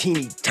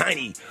 teeny,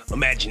 tiny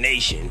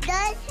imagination.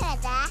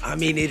 I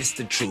mean, it's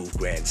the truth,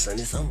 grandson.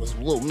 It's almost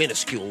a little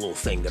minuscule little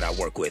thing that I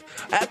work with.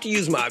 I have to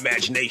use my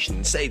imagination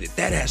and say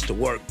that has to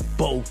work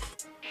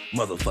both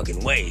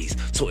motherfucking ways.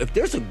 So if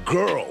there's a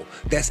girl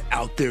that's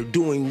out there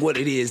doing what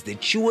it is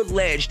that you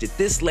allege that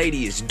this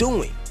lady is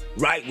doing,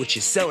 right, which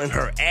is selling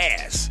her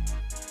ass,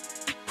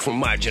 from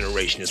my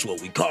generation is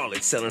what we call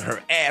it, selling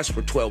her ass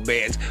for 12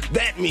 bands,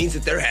 that means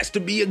that there has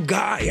to be a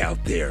guy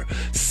out there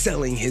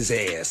selling his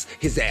ass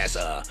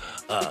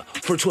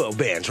for 12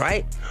 bands,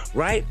 right?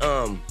 Right?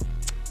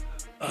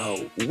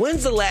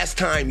 When's the last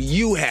time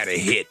you had a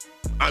hit?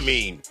 I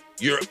mean,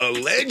 you're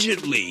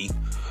allegedly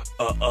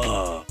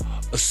a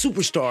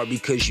superstar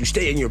because you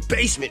stay in your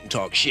basement and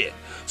talk shit.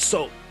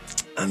 So,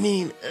 I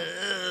mean,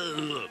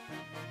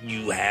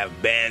 you have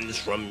bands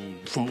from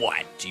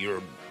what?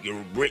 You're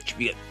rich.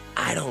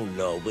 I don't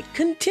know, but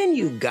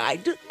continue, guy.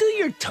 Do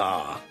your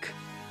talk.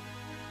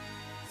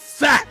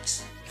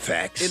 Facts.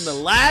 In the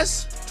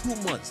last 2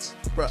 months,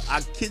 bro,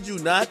 I kid you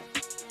not.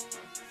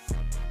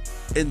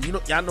 And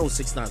y'all know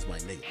 6ix9ine's my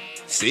nigga.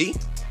 See?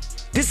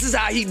 This is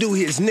how he do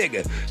his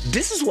nigga.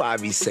 This is why I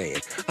be saying,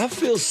 I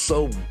feel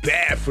so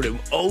bad for them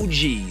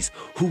OGs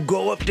who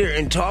go up there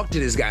and talk to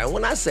this guy. And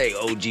when I say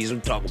OGs, I'm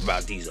talking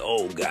about these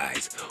old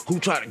guys who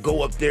try to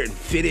go up there and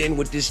fit in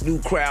with this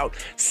new crowd.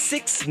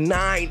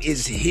 6ix9ine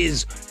is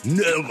his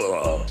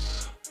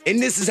nigga. And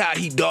this is how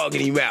he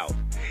dogging him out.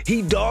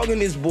 He dogging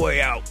this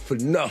boy out for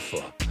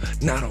nothing.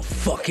 Not a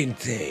fucking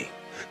thing.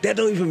 That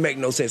don't even make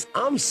no sense.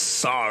 I'm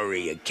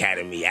sorry,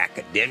 Academy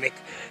academic.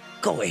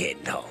 Go ahead,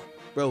 no.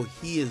 Bro,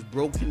 he is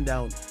broken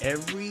down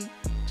every...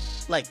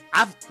 Like,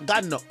 I've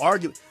gotten an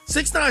argument.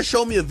 6ix9ine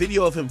showed me a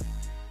video of him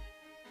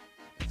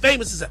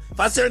famous as that. If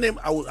I say her name,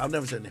 I'll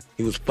never say her name.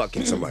 He was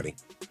fucking somebody.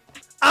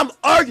 I'm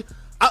arguing.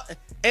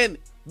 And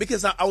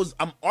because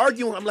I'm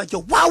arguing, I'm like,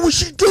 yo, why would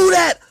she do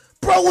that?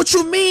 Bro, what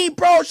you mean,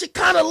 bro? She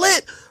kind of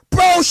lit.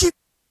 Bro,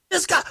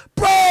 this guy,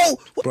 bro.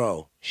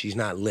 Bro, she's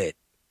not lit.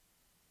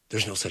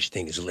 There's no such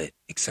thing as lit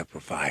except for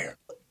fire.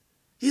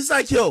 He's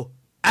like, yo,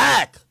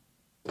 act.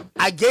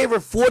 I gave her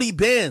 40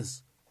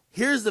 bands.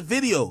 Here's the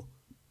video.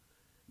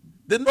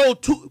 Then roll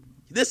two.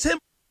 This him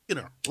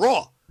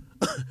raw.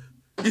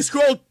 He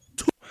scrolled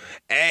two.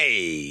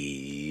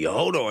 Hey,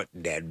 hold on.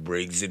 That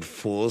brings it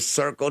full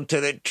circle to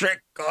the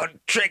trick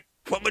on trick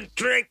from a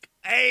trick.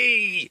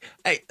 Hey,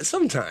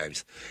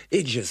 sometimes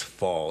it just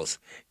falls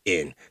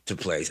into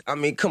place. I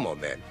mean, come on,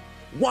 man.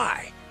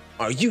 Why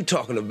are you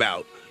talking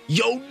about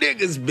your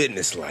nigga's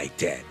business like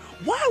that?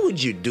 Why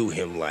would you do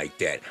him like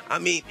that? I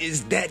mean,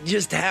 is that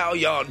just how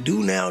y'all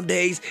do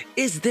nowadays?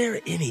 Is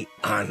there any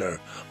honor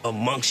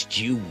amongst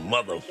you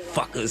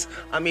motherfuckers?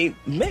 I mean,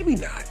 maybe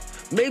not.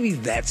 Maybe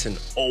that's an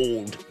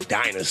old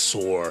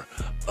dinosaur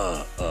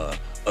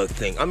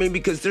thing. I mean,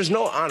 because there's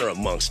no honor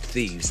amongst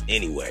thieves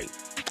anyway.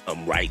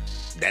 Right?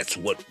 That's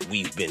what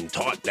we've been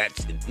taught.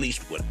 That's at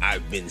least what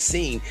I've been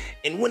seeing.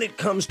 And when it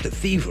comes to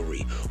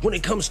thievery, when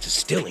it comes to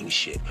stealing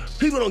shit,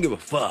 people don't give a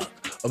fuck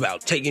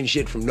about taking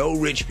shit from no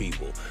rich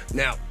people.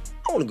 Now,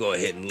 I want to go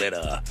ahead and let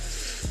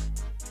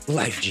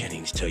Life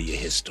Jennings tell you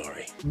his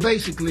story.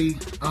 Basically,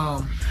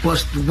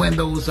 bust the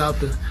windows out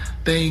the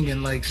thing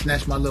and like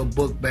snatch my little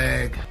book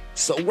bag.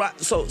 So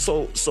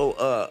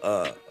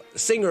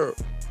singer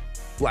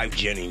Life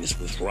Jennings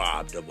was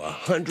robbed of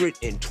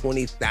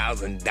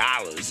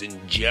 $120,000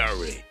 in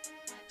jewelry,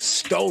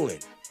 stolen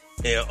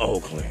in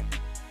Oakland.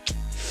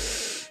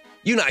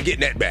 You're not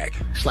getting that back.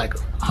 It's like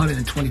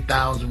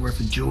 $120,000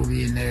 worth of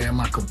jewelry in there,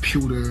 my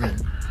computer,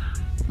 and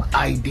my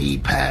ID,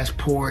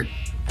 passport,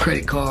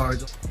 credit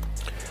cards.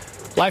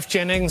 Life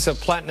Jennings, a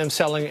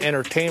platinum-selling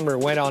entertainer,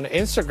 went on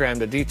Instagram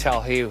to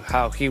detail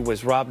how he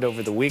was robbed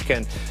over the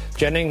weekend.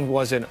 Jennings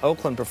was in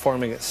Oakland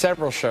performing at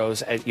several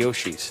shows at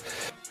Yoshi's.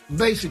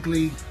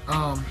 Basically,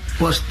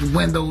 bust the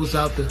windows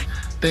out the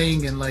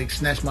thing and like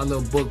snatch my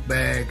little book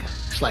bag.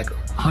 It's like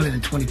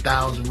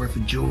 $120,000 worth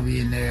of jewelry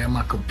in there,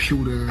 my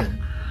computer,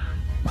 and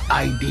my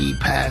ID,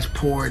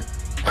 passport,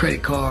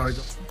 credit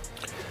cards.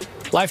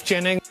 Life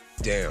Jennings.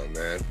 Damn,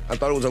 man. I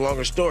thought it was a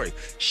longer story.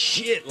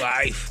 Shit,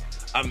 Life.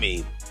 I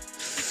mean,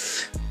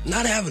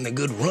 not having a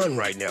good run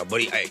right now,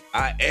 buddy.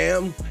 I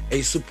am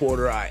a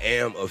supporter. I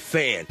am a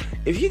fan.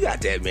 If you got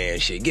that man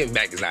shit, give him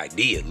back his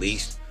ID at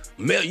least.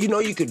 Mail, you know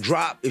you could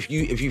drop if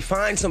you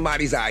find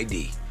somebody's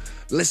ID.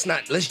 Let's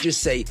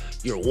just say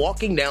you're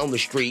walking down the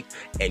street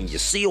and you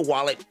see a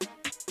wallet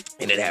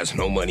and it has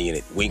no money in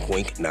it. Wink,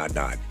 wink, nod,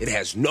 nod. It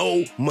has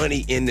no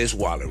money in this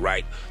wallet,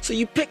 right? So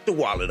you pick the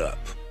wallet up.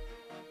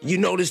 You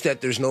notice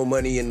that there's no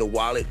money in the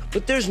wallet,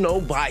 but there's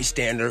no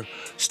bystander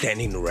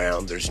standing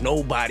around. There's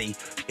nobody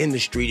in the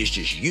street. It's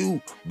just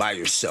you by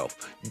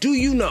yourself. Do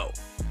you know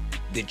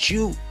that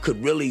you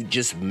could really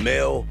just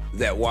mail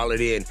that wallet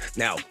in?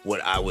 Now,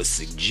 what I would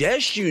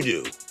suggest you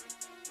do,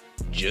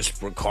 just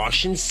for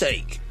caution's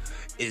sake,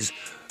 is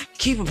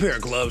keep a pair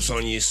of gloves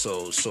on you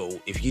so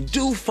if you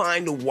do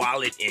find a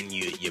wallet and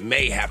you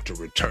may have to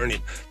return it,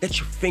 that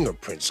your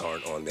fingerprints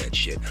aren't on that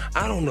shit.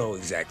 I don't know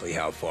exactly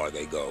how far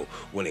they go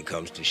when it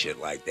comes to shit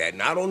like that.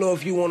 And I don't know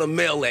if you want to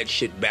mail that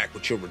shit back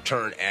with your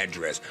return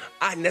address.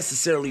 I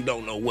necessarily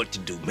don't know what to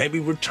do. Maybe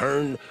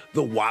return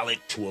the wallet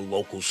to a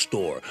local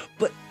store.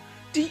 But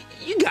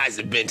you guys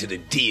have been to the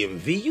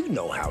DMV. You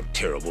know how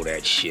terrible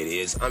that shit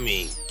is. I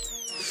mean,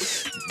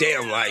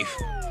 damn, Life.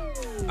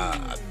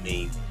 I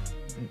mean,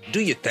 do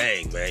your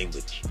thing, man.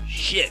 But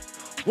shit,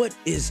 what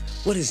is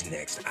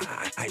next?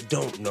 I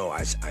don't know.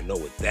 I know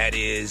what that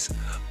is.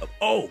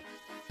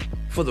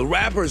 For the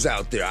rappers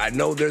out there, I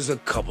know there's a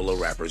couple of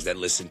rappers that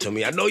listen to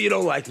me. I know you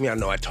don't like me. I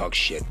know I talk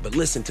shit. But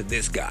listen to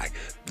this guy.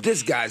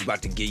 This guy's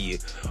about to give you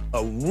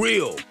a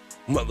real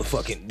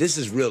motherfucking, this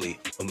is really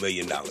 $1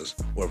 million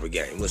worth of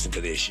game. Listen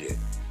to this shit.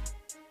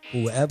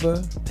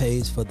 Whoever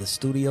pays for the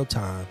studio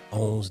time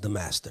owns the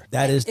master.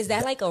 Is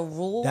that like a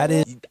rule? That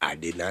is. I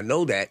did not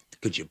know that.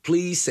 Could you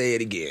please say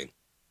it again?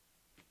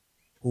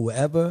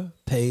 Whoever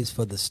pays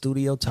for the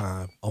studio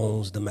time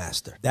owns the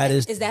master.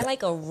 Is that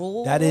like a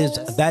rule? That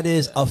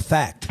is a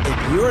fact.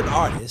 If you're an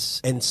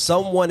artist and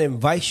someone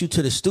invites you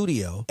to the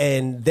studio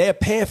and they're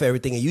paying for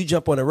everything and you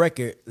jump on a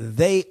record,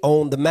 they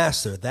own the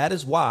master. That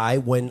is why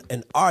when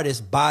an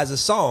artist buys a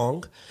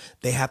song,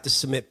 they have to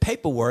submit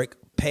paperwork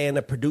paying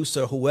a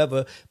producer,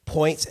 whoever,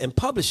 points and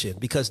publishing,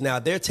 because now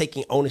they're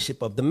taking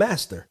ownership of the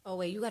master. Oh,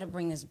 wait, you got to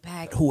bring this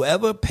back.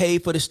 Whoever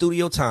paid for the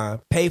studio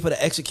time, paid for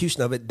the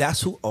execution of it,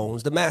 that's who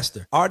owns the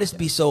master. Artists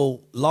be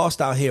so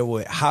lost out here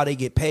with how they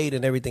get paid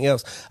and everything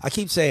else. I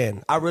keep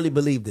saying, I really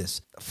believe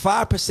this.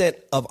 5%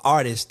 of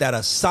artists that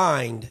are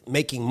signed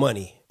making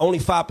money, only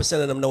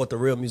 5% of them know what the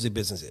real music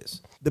business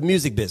is. The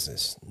music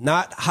business,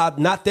 not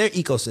their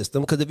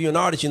ecosystem. Because if you're an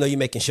artist, you know you're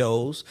making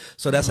shows,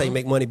 so that's how you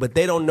make money. But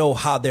they don't know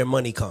how their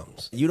money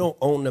comes. You don't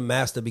own the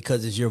master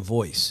because it's your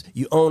voice.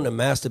 You own the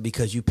master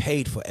because you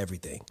paid for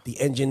everything.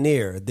 The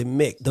engineer, the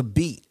mix, the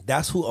beat.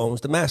 That's who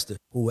owns the master.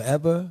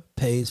 Whoever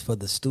pays for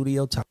the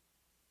studio time.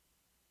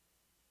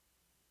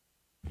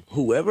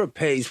 Whoever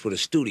pays for the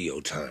studio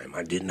time.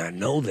 I did not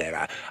know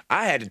that.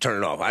 I had to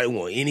turn it off. I didn't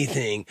want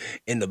anything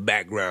in the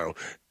background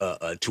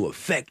to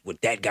affect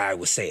what that guy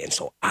was saying.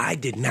 So I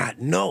did not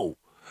know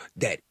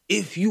that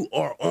if you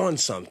are on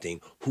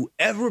something,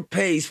 whoever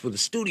pays for the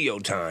studio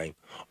time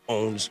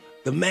owns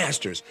the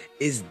masters.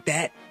 Is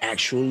that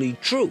actually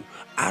true?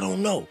 I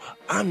don't know.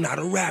 I'm not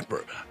a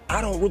rapper.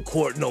 I don't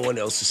record no one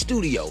else's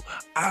studio.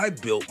 I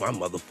built my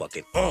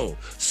motherfucking own.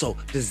 So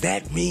does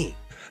that mean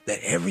that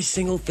every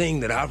single thing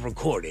that I've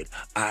recorded,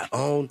 I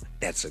own?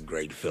 That's a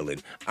great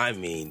feeling. I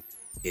mean,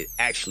 it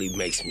actually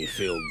makes me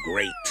feel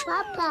great.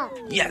 Papa.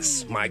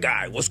 Yes, my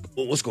guy.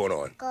 What's going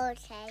on?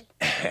 Okay.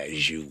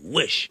 as you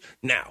wish.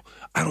 Now,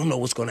 I don't know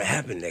what's going to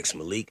happen next,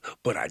 Malik,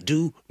 but I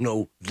do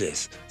know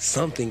this.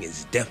 Something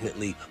is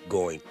definitely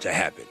going to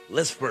happen.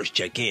 Let's first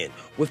check in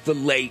with the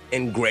late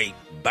and great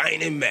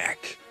Bynum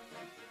Mac.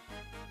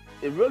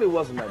 It really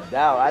wasn't a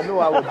doubt. I knew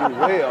I would do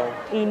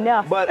well.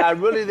 Enough. But I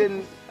really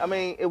didn't,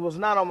 it was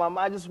not on my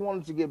mind. I just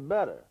wanted to get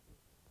better.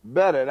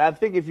 Better. And I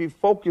think if you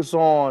focus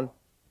on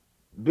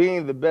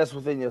being the best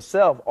within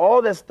yourself,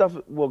 all that stuff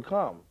will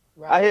come.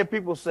 Right. I hear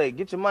people say,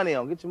 get your money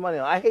on, get your money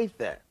on. I hate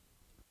that.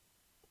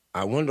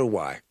 I wonder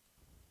why.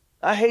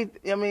 I hate,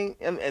 and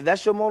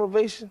that's your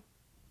motivation?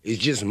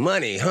 It's just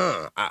money,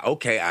 huh?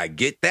 Okay, I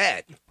get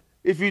that.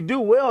 If you do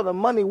well, the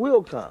money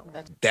will come.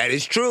 That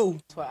is true.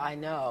 That's what I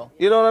know.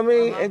 You know what I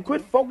mean? And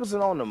quit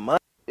focusing on the money.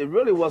 It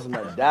really wasn't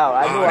a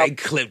doubt. They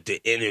clipped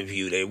the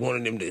interview. They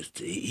wanted him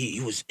to, he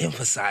was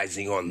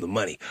emphasizing on the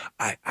money.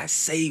 I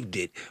saved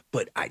it,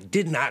 but I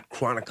did not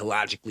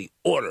chronologically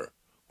order.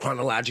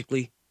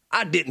 Chronologically,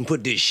 I didn't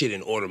put this shit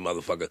in order,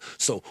 motherfucker.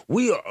 So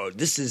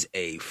this is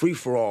a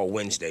free-for-all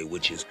Wednesday,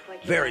 which is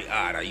very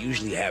odd. I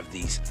usually have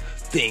these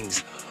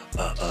things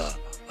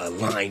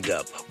lined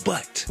up.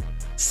 But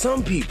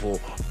some people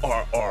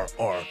are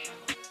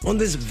on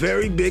this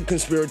very big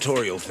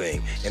conspiratorial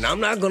thing. And I'm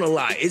not gonna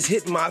lie, it's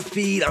hitting my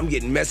feed. I'm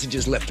getting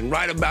messages left and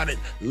right about it.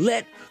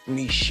 Let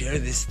me share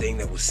this thing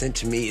that was sent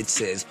to me. It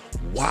says,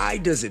 why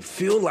does it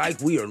feel like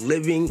we are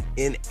living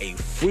in a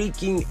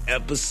freaking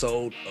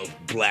episode of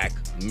Black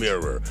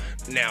Mirror?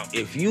 Now,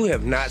 if you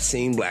have not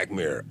seen Black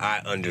Mirror, I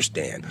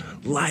understand.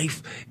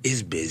 Life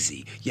is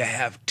busy. You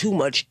have too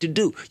much to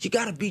do. You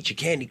gotta beat your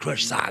Candy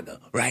Crush saga,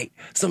 right?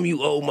 Some of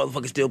you old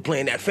motherfuckers still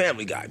playing that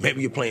Family Guy.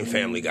 Maybe you're playing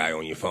Family Guy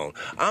on your phone.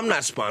 I'm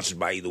not sponsored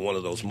by either one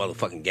of those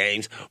motherfucking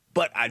games,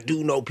 but I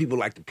do know people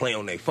like to play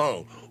on their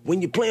phone.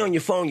 When you play on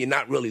your phone, you're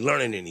not really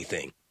learning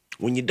anything.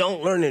 When you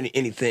don't learn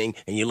anything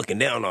and you're looking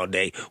down all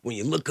day, when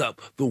you look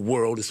up, the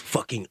world is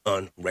fucking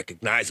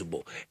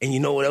unrecognizable. And you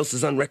know what else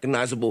is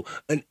unrecognizable?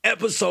 An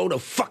episode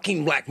of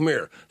fucking Black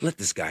Mirror. Let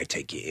this guy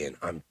take you in.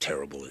 I'm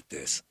terrible at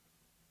this.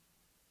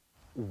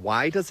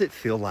 Why does it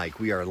feel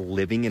like we are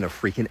living in a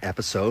freaking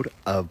episode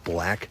of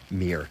Black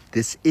Mirror?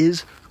 This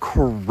is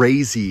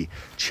crazy.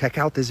 Check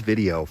out this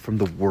video from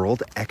the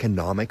World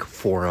Economic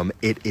Forum.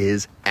 It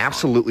is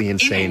absolutely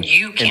insane. Even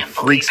you can't and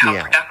freaks believe me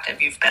how out.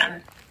 productive you've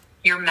been.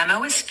 Your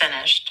memo is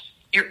finished,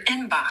 your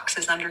inbox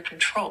is under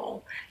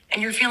control,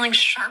 and you're feeling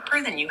sharper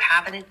than you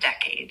have in a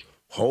decade.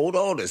 Hold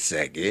on a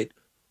second.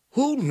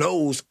 Who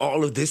knows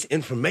all of this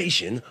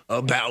information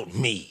about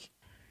me?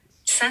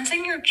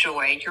 Sensing your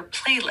joy, your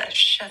playlist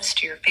shifts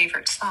to your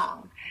favorite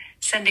song,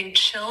 sending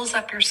chills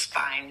up your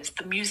spine as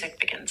the music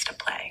begins to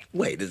play.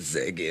 Wait a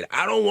second.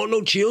 I don't want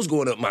no chills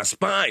going up my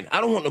spine.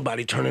 I don't want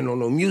nobody turning on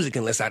no music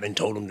unless I done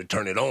told them to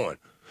turn it on.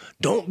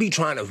 Don't be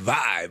trying to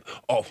vibe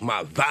off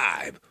my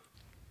vibe.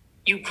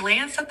 You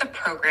glance at the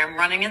program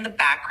running in the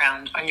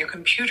background on your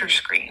computer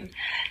screen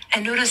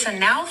and notice a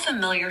now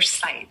familiar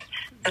sight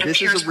that This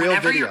is appears a real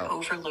whenever video. you're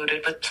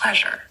overloaded with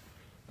pleasure.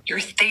 Your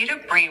theta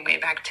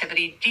brainwave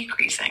activity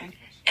decreasing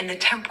in the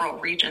temporal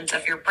regions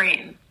of your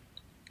brain.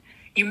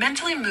 You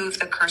mentally move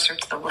the cursor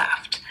to the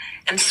left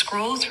and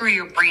scroll through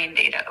your brain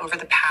data over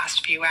the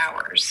past few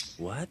hours.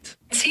 What?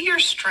 See your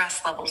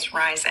stress levels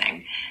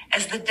rising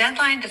as the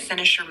deadline to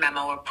finish your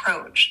memo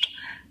approached,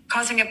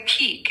 causing a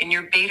peak in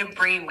your beta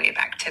brainwave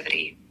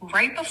activity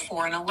right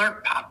before an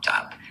alert popped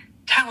up,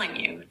 telling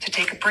you to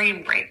take a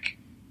brain break.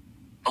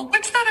 But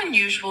what's that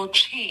unusual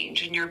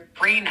change in your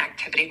brain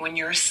activity when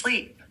you're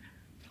asleep?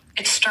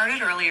 It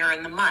started earlier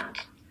in the month.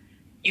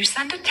 You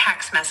sent a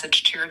text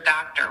message to your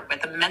doctor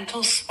with a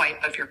mental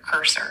swipe of your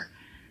cursor.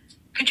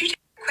 Could you take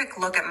a quick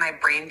look at my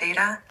brain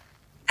data?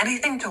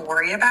 Anything to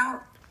worry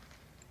about?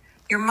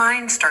 Your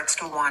mind starts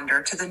to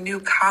wander to the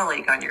new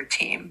colleague on your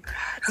team,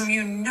 whom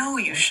you know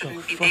you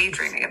shouldn't be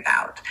daydreaming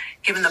about,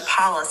 given the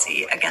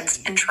policy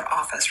against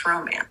intra-office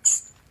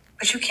romance.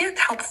 But you can't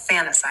help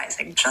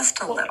fantasizing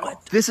just a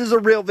little. This is a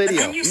real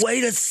video.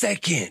 Wait a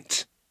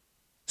second.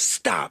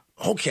 Stop.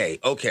 Okay.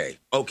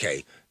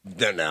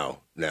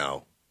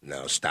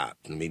 Now, stop.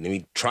 Let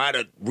me try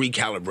to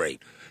recalibrate.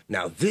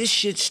 Now, this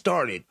shit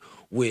started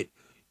with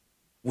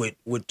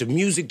the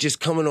music just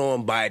coming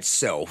on by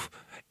itself.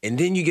 And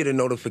then you get a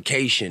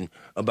notification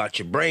about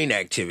your brain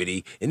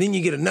activity, and then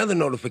you get another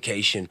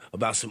notification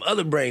about some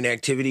other brain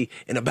activity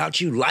and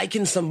about you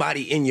liking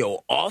somebody in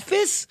your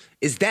office?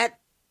 Is that...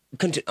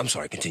 I'm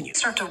sorry, continue.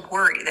 Start to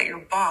worry that your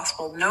boss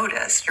will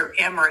notice your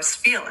amorous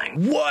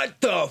feeling. What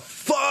the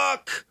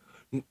fuck?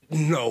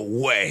 No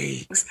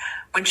way.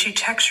 When she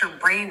checks your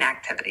brain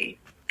activity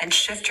and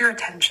shift your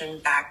attention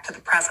back to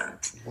the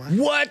present.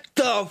 What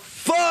the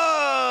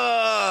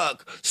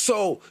fuck?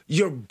 So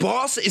your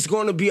boss is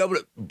going to be able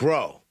to...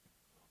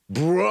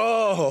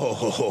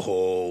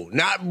 Bro,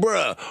 not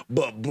bruh,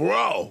 but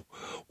bro,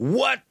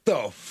 what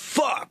the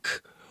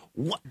fuck?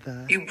 What?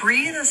 You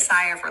breathe a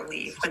sigh of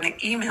relief when the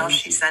email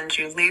she sends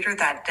you later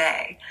that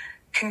day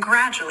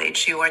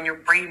congratulates you on your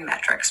brain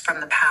metrics from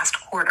the past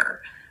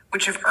quarter,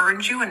 which have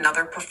earned you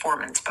another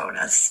performance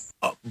bonus.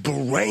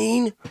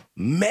 Brain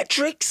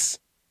metrics?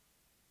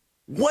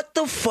 What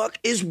the fuck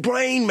is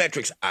brain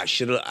metrics? I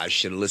should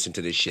have listened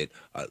to this shit.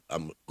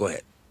 Go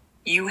ahead.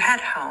 You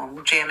head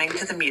home jamming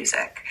to the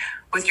music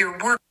with your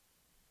work.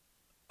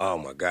 Oh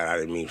my God, I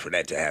didn't mean for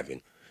that to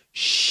happen.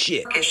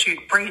 Shit. Issued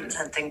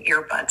brain-sensing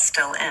earbuds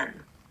still in.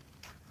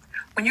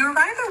 When you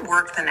arrive at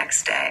work the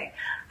next day,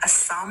 a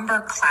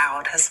somber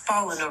cloud has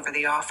fallen over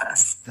the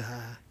office.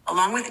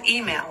 Along with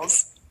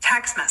emails,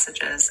 text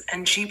messages,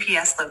 and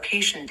GPS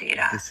location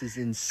data. This is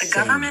insane. The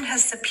government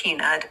has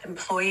subpoenaed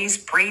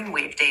employees'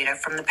 brainwave data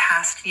from the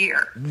past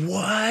year.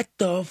 What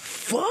the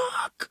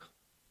fuck?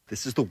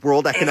 This is the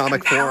World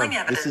Economic Forum.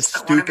 This is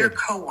that one of your stupid.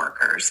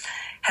 coworkers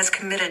has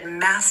committed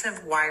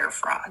massive wire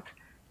fraud.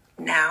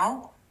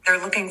 Now they're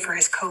looking for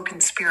his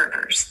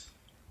co-conspirators.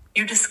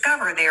 You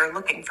discover they are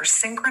looking for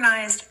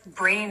synchronized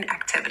brain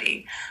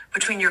activity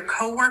between your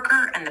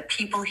coworker and the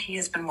people he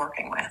has been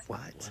working with.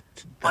 What?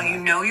 While you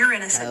know you're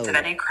innocent of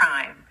any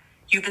crime,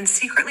 you've been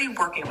secretly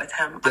working with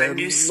him on a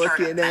new startup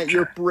looking at venture.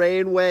 your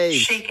brain waves.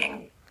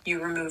 Shaking,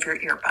 you remove your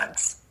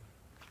earbuds.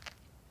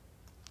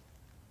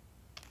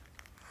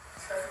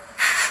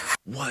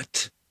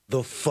 What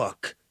the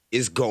fuck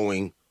is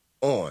going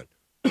on?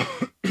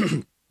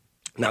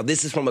 Now,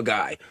 this is from a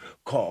guy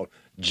called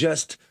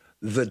Just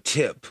the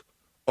Tip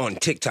on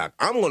TikTok.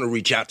 I'm going to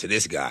reach out to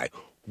this guy.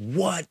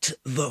 What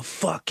the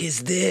fuck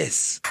is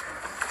this?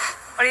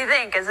 What do you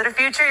think? Is it a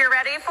future you're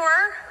ready for?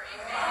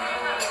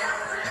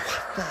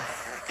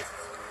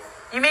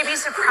 You may be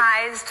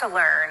surprised to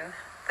learn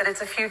that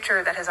it's a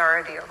future that has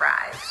already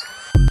arrived.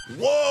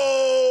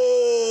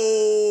 Whoa!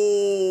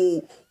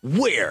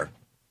 Where?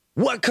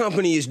 What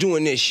company is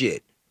doing this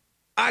shit?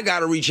 I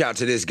gotta reach out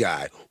to this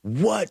guy.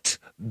 What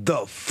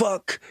the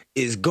fuck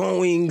is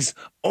goings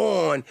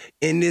on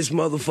in this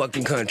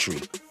motherfucking country?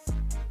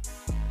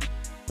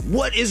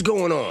 What is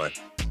going on?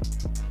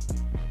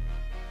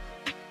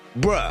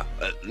 Bruh,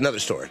 another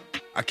story.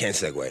 I can't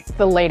segue.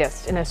 The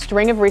latest in a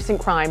string of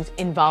recent crimes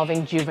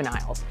involving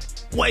juveniles.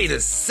 Wait a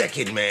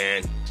second,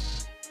 man.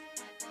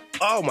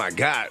 Oh my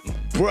God,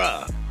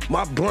 bruh.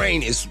 My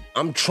brain is,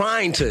 I'm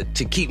trying to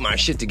keep my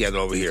shit together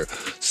over here.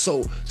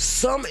 So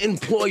some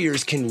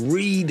employers can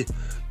read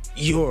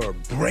your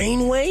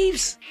brain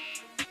waves?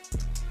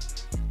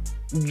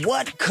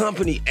 What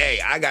company? Hey,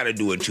 I gotta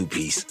do a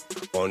 2-piece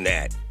on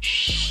that.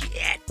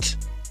 Shit.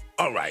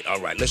 All right.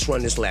 Let's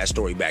run this last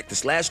story back.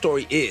 This last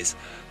story is,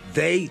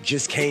 they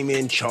just came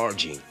in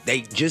charging.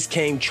 They just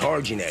came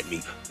charging at me.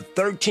 A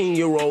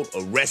 13-year-old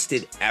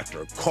arrested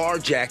after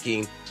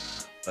carjacking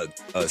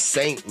a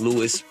St.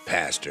 Louis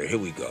pastor. Here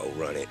we go.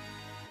 Run it.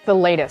 The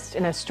latest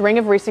in a string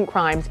of recent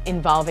crimes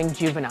involving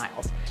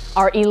juveniles.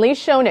 Our Elise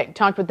Schoenig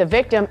talked with the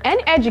victim and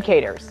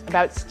educators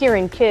about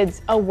steering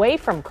kids away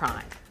from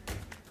crime.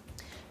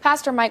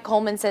 Pastor Mike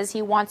Coleman says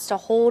he wants to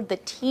hold the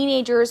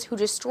teenagers who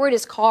destroyed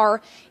his car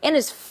and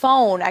his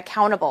phone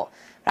accountable.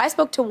 But I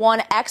spoke to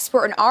one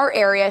expert in our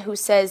area who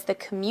says the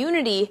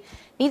community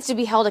needs to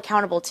be held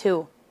accountable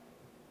too.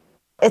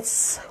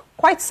 It's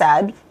quite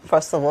sad,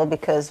 first of all,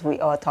 because we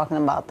are talking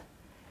about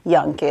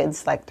young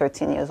kids, like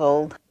 13 years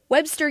old.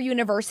 Webster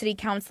University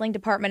Counseling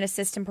Department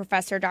Assistant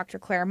Professor Dr.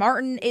 Claire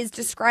Martin is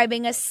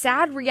describing a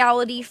sad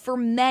reality for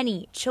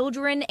many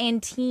children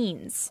and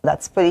teens.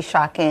 That's pretty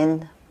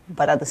shocking,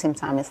 but at the same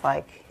time, it's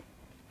like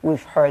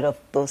we've heard of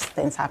those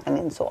things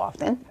happening so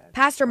often.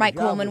 Pastor Mike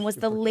Coleman was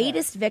the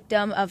latest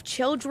victim of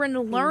children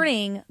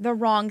learning the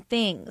wrong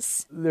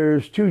things.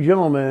 There's two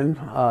gentlemen,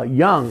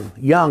 young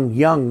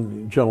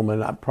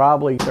gentlemen,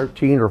 probably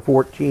 13 or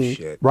 14,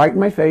 Shit. right in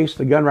my face,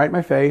 the gun right in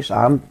my face.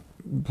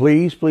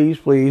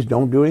 Please,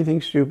 don't do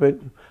anything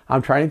stupid.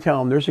 I'm trying to tell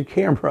them there's a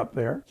camera up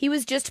there. He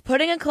was just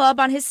putting a club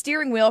on his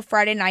steering wheel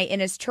Friday night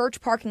in his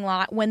church parking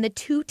lot when the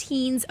two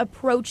teens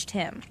approached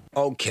him.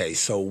 Okay,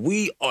 so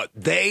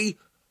they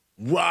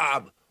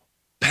rob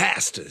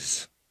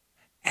pastors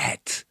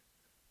at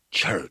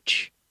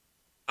church.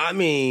 I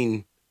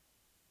mean,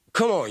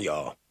 come on,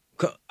 y'all.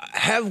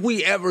 Have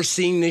we ever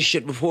seen this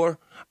shit before?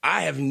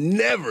 I have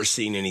never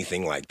seen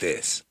anything like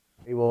this.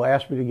 They will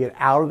ask me to get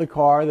out of the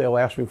car. They'll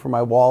ask me for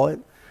my wallet.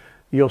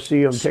 You'll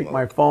see them take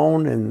my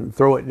phone and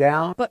throw it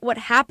down. But what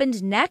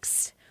happened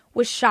next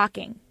was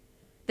shocking.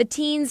 The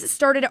teens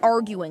started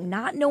arguing,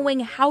 not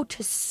knowing how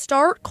to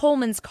start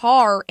Coleman's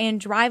car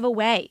and drive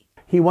away.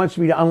 He wants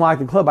me to unlock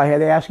the club. I had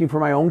to ask him for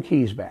my own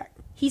keys back.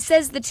 He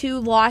says the two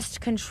lost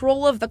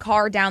control of the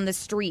car down the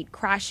street,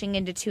 crashing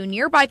into two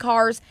nearby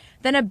cars,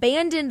 then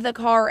abandoned the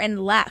car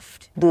and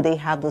left. Do they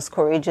have those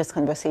courageous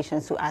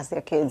conversations to ask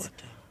their kids,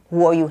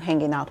 who are you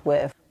hanging out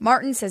with?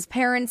 Martin says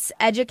parents,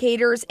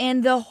 educators,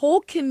 and the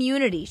whole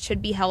community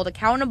should be held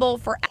accountable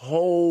for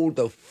Hold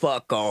the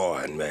fuck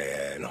on,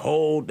 man.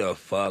 Hold the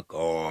fuck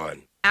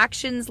on.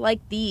 actions like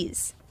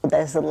these.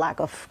 There's a lack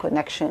of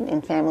connection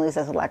in families.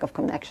 There's a lack of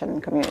connection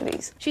in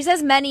communities. She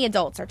says many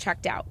adults are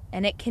checked out,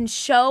 and it can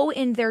show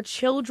in their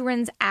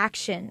children's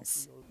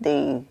actions.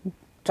 They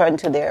turn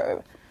to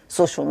their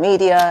social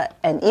media,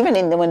 and even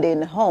when they're in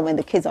the home and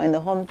the kids are in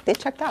the home, they're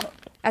checked out.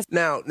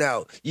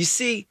 Now, you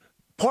see,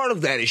 part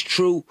of that is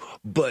true,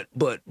 but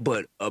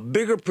a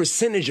bigger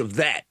percentage of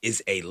that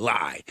is a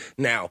lie.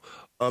 Now,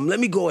 let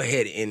me go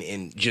ahead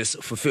and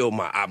just fulfill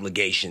my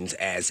obligations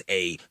as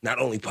a not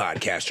only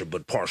podcaster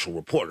but partial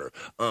reporter.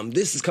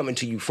 This is coming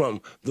to you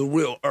from The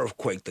Real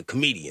Earthquake, the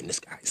comedian. This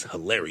guy's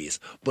hilarious,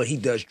 but he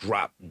does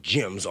drop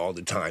gems all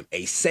the time.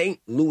 A St.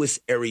 Louis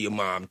area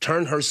mom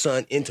turned her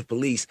son into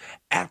police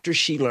after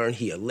she learned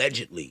he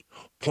allegedly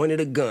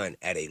pointed a gun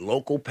at a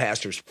local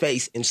pastor's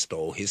face and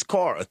stole his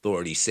car,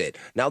 authorities said.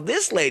 Now,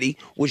 this lady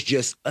was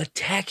just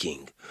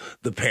attacking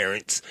the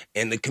parents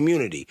and the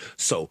community,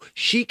 so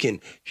she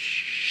can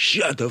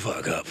shut the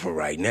fuck up for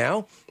right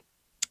now.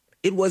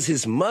 It was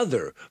his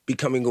mother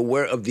becoming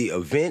aware of the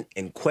event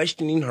and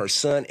questioning her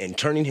son and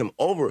turning him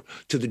over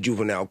to the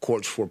juvenile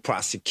courts for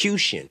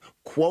prosecution.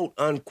 Quote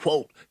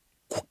unquote,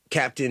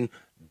 Captain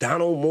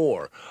Donald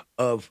Moore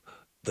of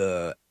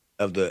the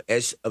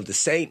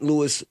St.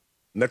 Louis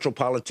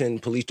Metropolitan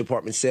Police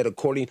Department said,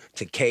 according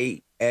to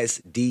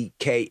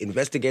KSDK,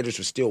 investigators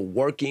are still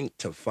working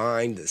to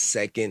find the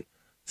second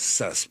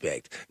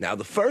suspect. Now,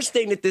 the first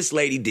thing that this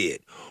lady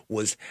did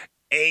was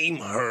aim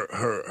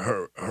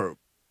her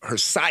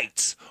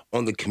sights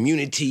on the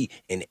community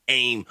and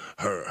aim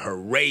her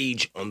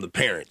rage on the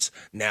parents.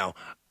 Now,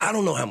 I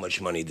don't know how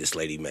much money this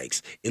lady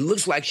makes. It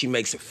looks like she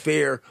makes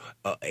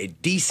a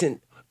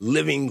decent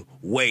living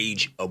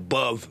wage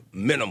above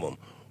minimum.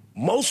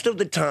 Most of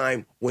the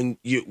time, when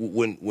you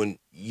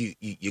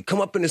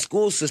come up in a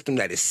school system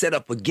that is set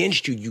up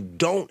against you, you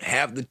don't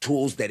have the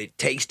tools that it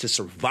takes to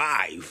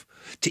survive,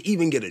 to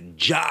even get a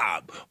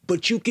job.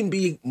 But you can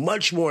be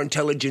much more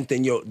intelligent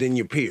than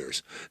your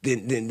peers,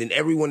 than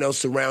everyone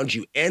else around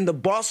you, and the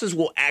bosses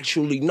will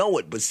actually know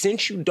it. But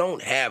since you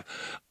don't have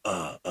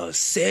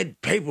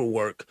said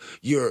paperwork,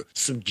 you're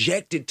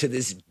subjected to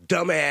this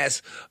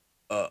dumbass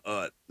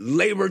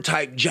labor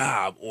type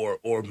job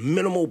or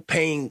minimal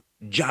paying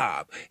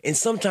job. And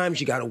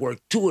sometimes you got to work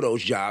 2 of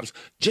those jobs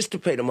just to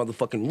pay the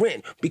motherfucking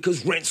rent,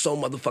 because rent's so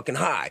motherfucking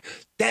high.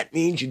 That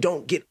means you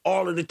don't get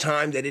all of the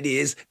time that it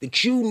is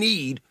that you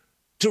need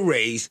to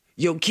raise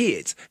your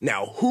kids.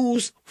 Now,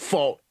 whose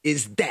fault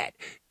is that?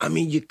 I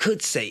mean, you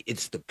could say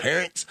it's the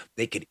parents.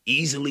 They could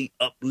easily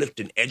uplift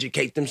and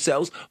educate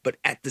themselves. But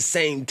at the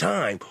same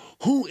time,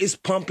 who is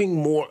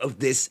pumping more of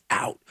this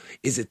out?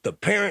 Is it the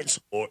parents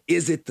or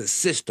is it the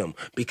system?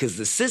 Because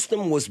the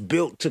system was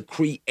built to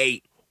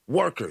create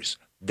workers.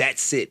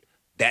 That's it.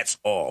 That's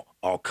all.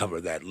 I'll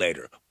cover that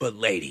later. But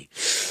lady,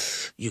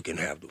 you can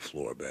have the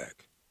floor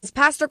back. As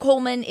Pastor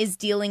Coleman is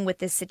dealing with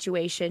this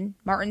situation,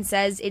 Martin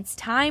says it's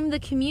time the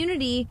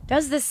community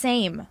does the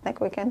same. I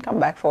think we can come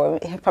back from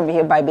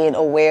here by being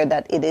aware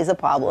that it is a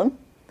problem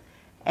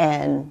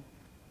and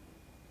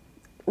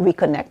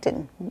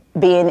reconnecting,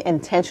 being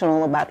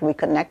intentional about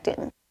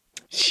reconnecting.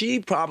 She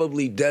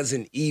probably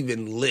doesn't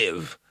even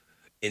live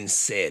in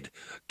said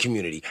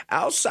community.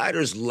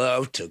 Outsiders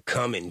love to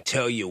come and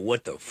tell you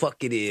what the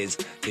fuck it is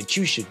that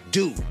you should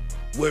do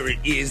where it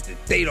is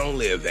that they don't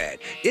live at.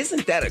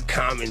 Isn't that a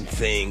common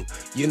thing?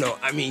 You know,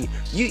 I mean,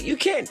 you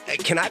can't,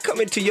 can I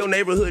come into your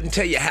neighborhood and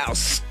tell you how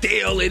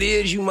stale it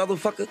is, you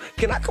motherfucker?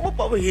 Can I come up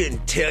over here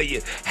and tell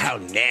you how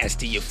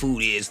nasty your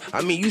food is?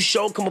 I mean, you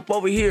sure come up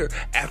over here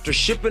after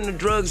shipping the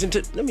drugs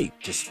into, let me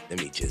just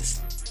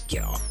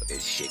get off of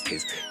this shit,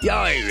 because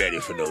y'all ain't ready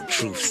for no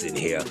truths in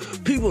here.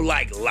 People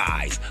like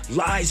lies.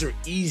 Lies are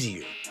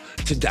easier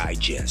to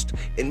digest.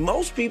 And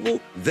most people,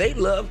 they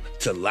love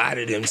to lie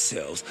to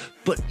themselves,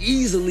 but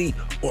easily,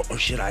 or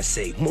should I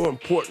say, more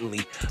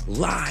importantly,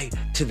 lie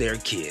to their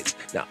kids.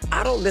 Now,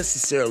 I don't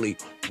necessarily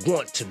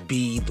want to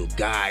be the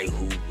guy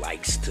who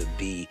likes to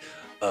be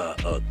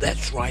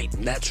that's right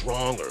and that's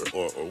wrong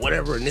or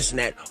whatever and this and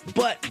that,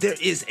 but there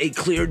is a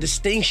clear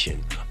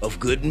distinction of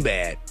good and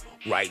bad,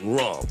 right and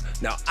wrong.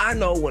 Now, I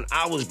know when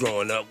I was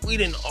growing up, we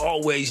didn't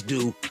always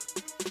do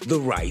the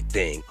right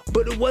thing,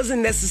 but it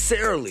wasn't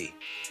necessarily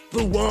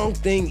the wrong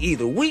thing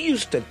either. We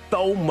used to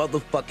throw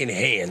motherfucking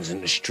hands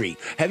in the street.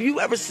 Have you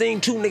ever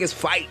seen 2 niggas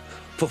fight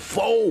for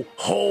 4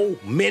 whole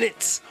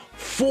minutes?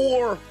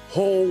 4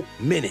 whole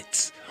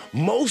minutes.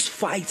 Most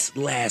fights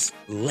last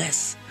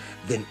less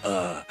than,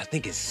 I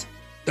think it's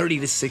 30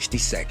 to 60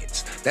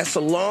 seconds. That's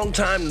a long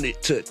time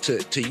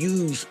to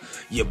use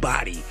your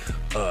body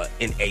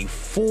in a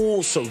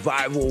full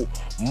survival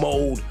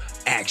mode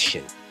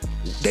action.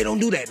 They don't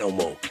do that no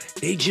more.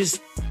 They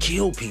just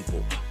kill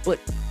people. But,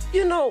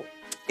 you know,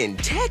 in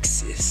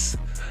Texas,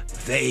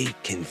 they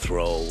can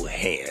throw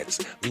hands.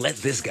 Let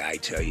this guy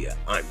tell you,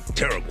 I'm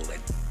terrible at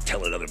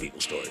telling other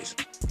people's stories.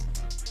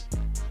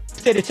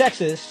 State of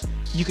Texas,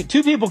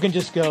 2 people can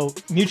just go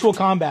mutual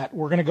combat.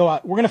 We're gonna go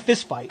out. We're gonna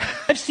fist fight.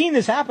 I've seen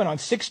this happen on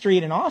 6th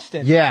Street in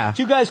Austin. Yeah.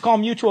 2 guys call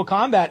mutual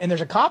combat, and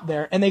there's a cop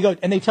there, and they go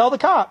and they tell the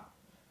cop,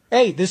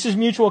 "Hey, this is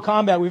mutual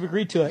combat. We've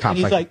agreed to it."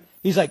 Cop's and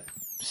he's like,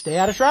 "Stay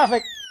out of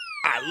traffic."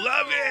 I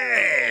love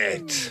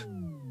it.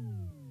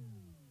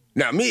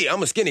 Now, me,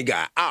 I'm a skinny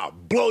guy. I'll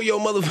blow your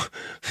mother...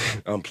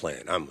 I'm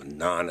playing. I'm a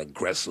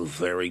non-aggressive,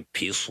 very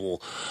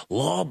peaceful,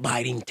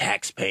 law-abiding,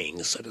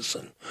 tax-paying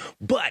citizen.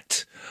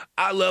 But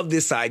I love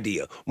this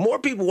idea. More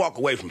people walk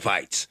away from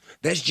fights.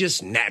 That's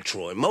just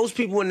natural. And most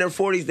people in their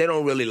 40s, they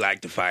don't really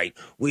like to fight.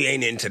 We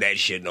ain't into that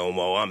shit no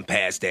more. I'm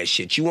past that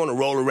shit. You want to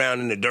roll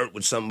around in the dirt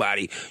with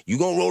somebody, you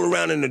gonna roll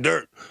around in the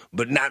dirt,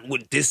 but not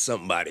with this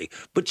somebody.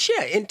 But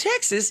yeah, in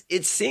Texas,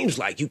 it seems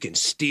like you can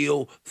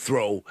still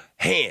throw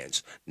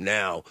hands.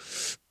 Now,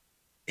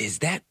 is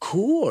that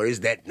cool or is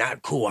that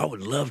not cool? I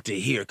would love to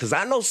hear, because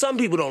I know some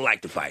people don't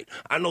like to fight.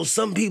 I know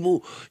some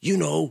people, you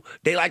know,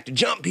 they like to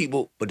jump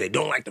people, but they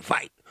don't like to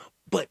fight.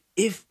 But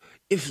if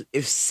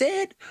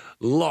said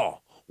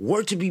law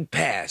were to be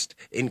passed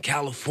in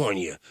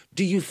California,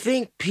 do you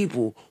think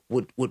people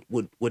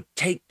would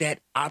take that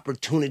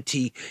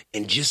opportunity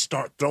and just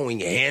start throwing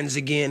hands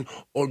again?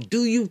 Or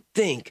do you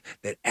think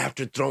that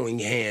after throwing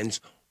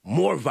hands,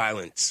 more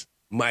violence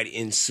might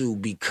ensue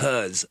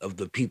because of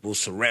the people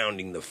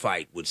surrounding the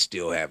fight would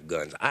still have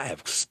guns? I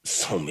have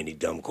so many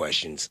dumb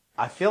questions.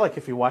 I feel like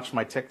if he watched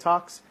my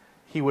TikToks,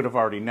 he would have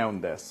already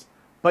known this.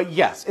 But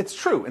yes, it's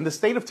true. In the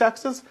state of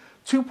Texas,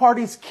 two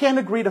parties can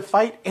agree to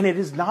fight, and it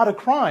is not a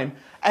crime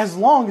as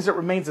long as it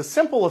remains a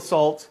simple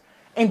assault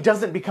and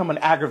doesn't become an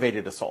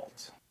aggravated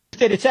assault.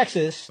 State of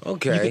Texas.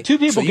 Okay. Two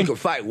people so you can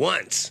fight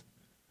once,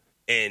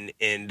 and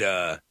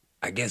I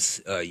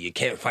guess you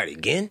can't fight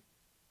again?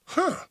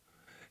 Huh.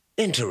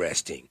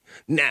 Interesting.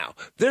 Now,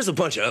 there's a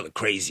bunch of other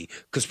crazy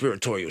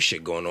conspiratorial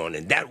shit going on,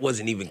 and that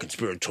wasn't even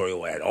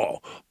conspiratorial at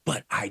all.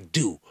 But I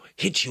do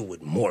hit you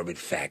with morbid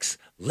facts,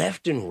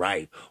 left and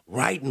right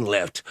and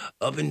left,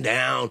 up and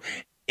down,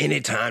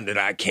 anytime that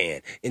I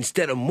can.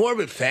 Instead of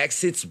morbid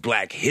facts, it's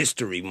Black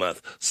History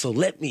Month. So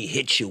let me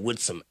hit you with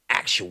some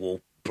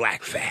actual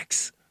black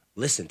facts.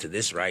 Listen to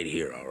this right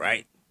here, all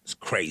right? It's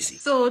crazy.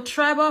 So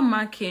tribal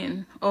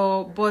marking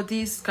or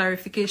body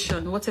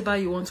scarification, whatever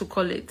you want to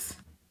call it,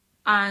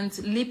 and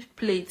lip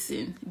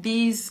plating,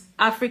 these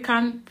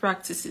African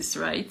practices,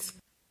 right?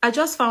 I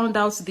just found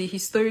out the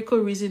historical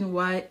reason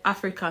why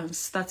Africans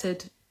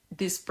started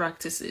these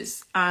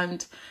practices.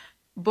 And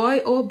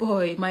boy, oh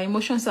boy, my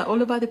emotions are all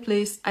over the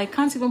place. I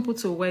can't even put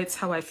to words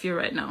how I feel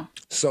right now.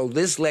 So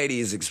this lady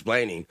is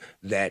explaining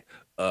that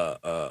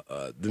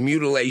the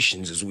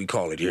mutilations, as we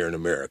call it here in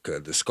America,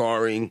 the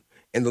scarring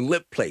and the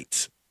lip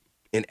plates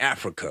in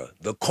Africa,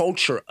 the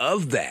culture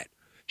of that,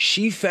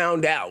 she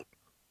found out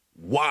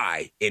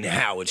why and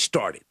how it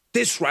started.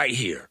 This right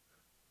here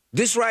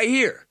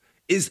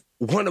is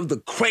one of the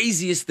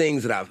craziest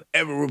things that I've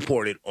ever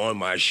reported on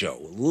my show.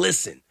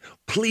 Listen,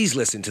 please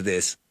listen to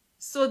this.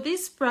 So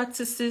these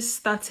practices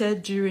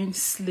started during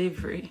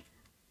slavery.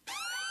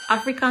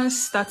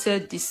 Africans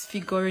started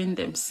disfiguring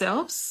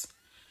themselves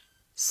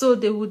so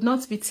they would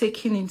not be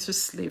taken into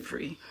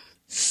slavery.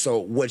 So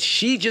what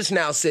she just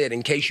now said,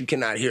 in case you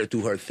cannot hear it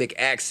through her thick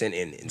accent,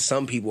 and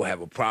some people have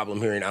a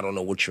problem hearing, I don't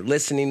know what you're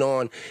listening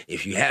on.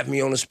 If you have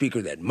me on a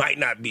speaker, that might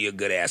not be a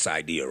good-ass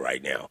idea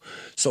right now.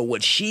 So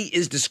what she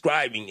is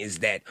describing is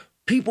that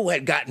people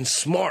had gotten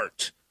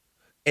smart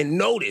and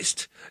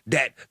noticed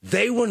that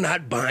they were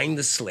not buying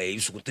the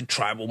slaves with the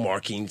tribal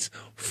markings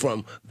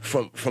from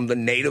the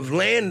native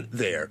land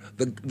there.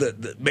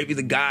 Maybe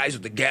the guys or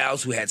the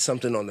gals who had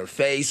something on their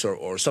face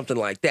or something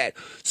like that.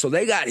 So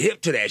they got hip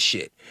to that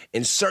shit.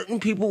 And certain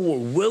people were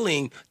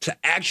willing to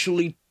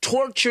actually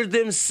torture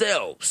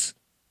themselves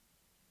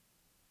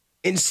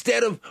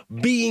instead of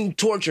being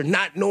tortured,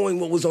 not knowing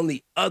what was on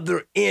the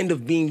other end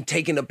of being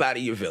taken up out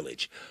of your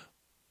village.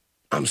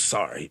 I'm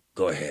sorry.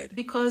 Go ahead.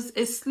 Because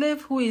a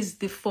slave who is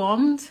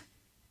deformed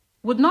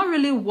would not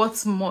really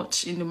worth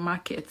much in the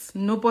market.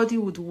 Nobody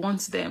would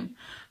want them.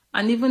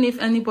 And even if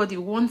anybody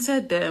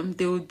wanted them,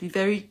 they would be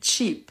very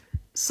cheap.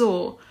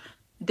 So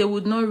they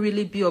would not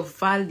really be of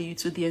value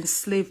to the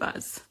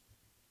enslavers.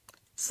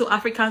 So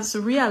Africans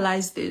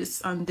realized this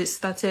and they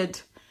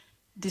started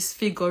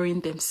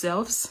disfiguring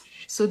themselves.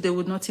 So they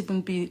would not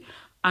even be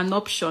an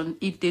option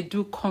if they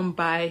do come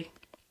by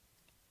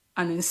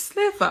an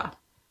enslaver.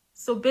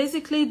 So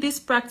basically, these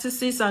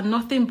practices are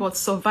nothing but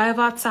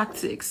survival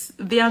tactics.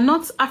 They are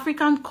not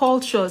African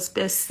cultures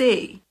per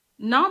se.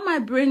 Now my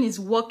brain is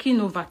working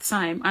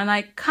overtime and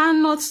I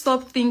cannot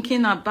stop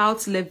thinking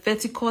about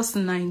Leviticus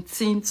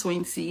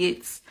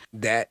 19:28.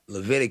 That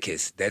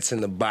Leviticus, that's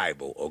in the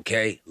Bible,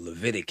 okay?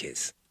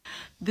 Leviticus.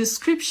 The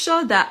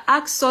scripture that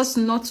asks us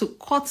not to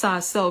cut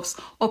ourselves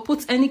or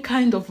put any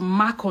kind of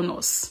mark on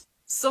us.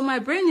 So my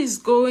brain is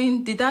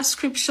going, did that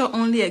scripture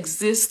only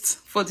exist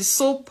for the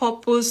sole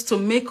purpose to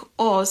make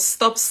us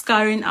stop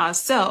scarring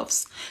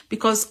ourselves?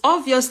 Because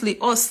obviously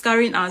us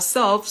scarring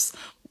ourselves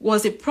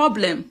was a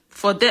problem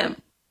for them.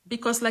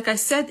 Because like I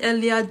said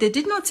earlier, they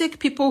did not take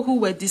people who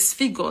were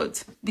disfigured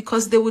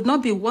because they would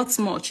not be worth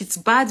much. It's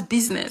bad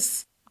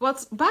business.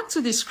 But back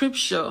to the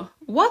scripture,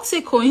 what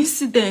a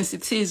coincidence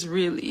it is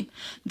really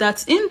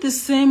that in the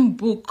same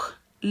book,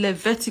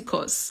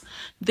 Leviticus,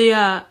 there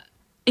are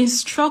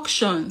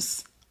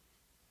instructions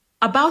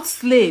about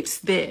slaves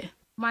there.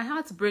 My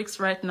heart breaks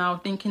right now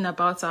thinking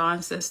about our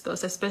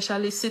ancestors,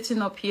 especially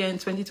sitting up here in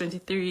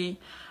 2023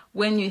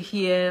 when you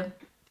hear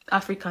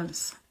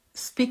Africans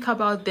speak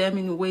about them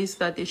in ways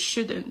that they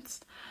shouldn't.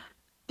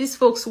 These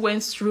folks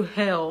went through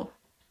hell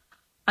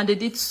and they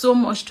did so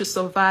much to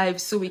survive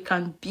so we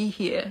can be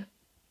here.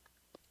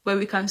 Where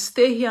we can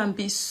stay here and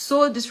be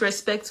so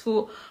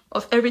disrespectful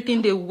of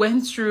everything they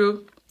went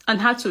through and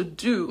had to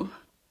do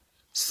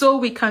so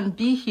we can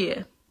be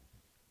here.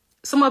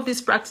 Some of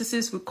these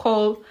practices we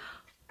call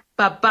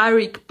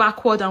barbaric,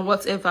 backward, and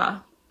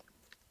whatever.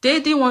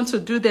 They didn't want to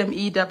do them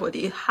either, but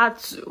they had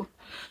to,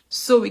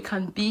 so we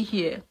can be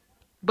here.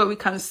 But we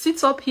can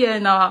sit up here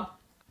in our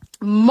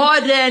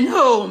modern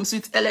homes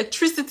with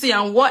electricity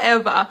and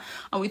whatever,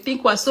 and we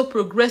think we're so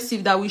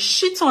progressive that we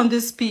shit on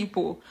these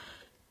people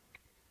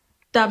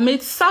that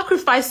made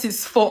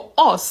sacrifices for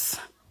us.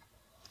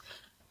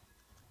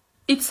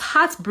 It's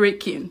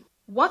heartbreaking.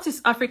 What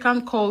is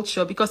African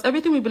culture? Because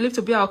everything we believe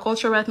to be our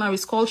culture right now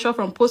is culture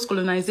from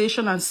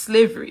post-colonization and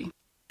slavery.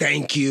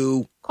 Thank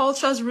you.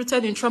 Cultures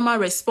rooted in trauma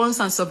response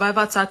and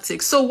survival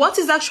tactics. So what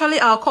is actually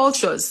our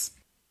cultures?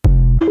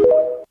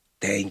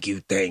 Thank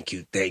you, thank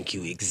you, thank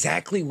you.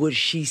 Exactly what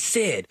she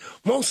said.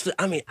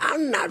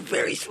 I'm not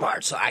very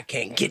smart, so I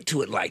can't get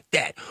to it like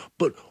that.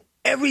 But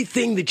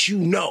everything that you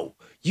know,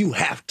 you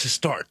have to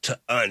start to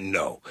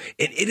unknow.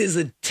 And it is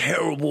a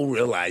terrible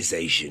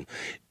realization.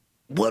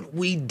 What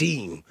we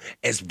deem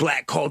as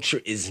black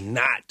culture is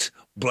not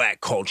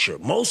black culture.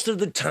 Most of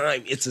the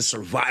time, it's a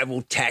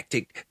survival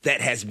tactic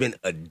that has been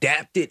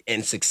adapted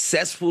and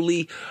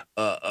successfully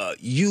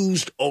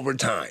used over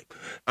time.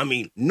 I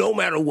mean, no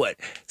matter what.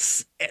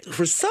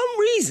 For some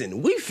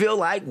reason, we feel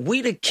like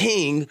we the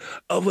king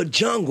of a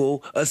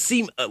jungle,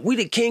 we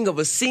the king of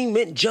a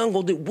cement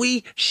jungle that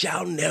we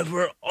shall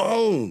never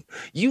own.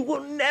 You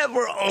will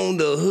never own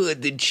the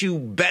hood that you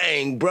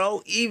bang,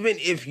 bro. Even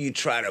if you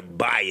try to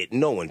buy it,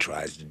 no one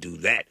tries to do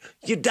that.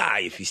 You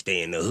die if you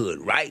stay in the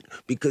hood, right?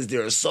 Because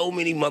there are so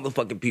many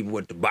motherfucking people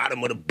at the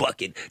bottom of the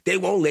bucket, they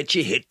won't let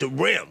you hit the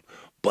rim.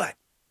 But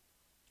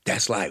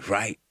that's life,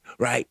 right?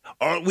 Right?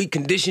 Aren't we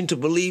conditioned to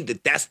believe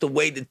that that's the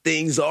way that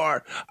things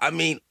are? I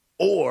mean,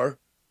 or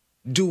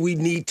do we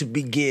need to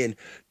begin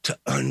to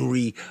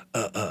unwire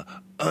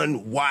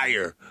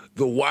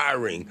the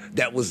wiring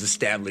that was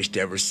established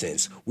ever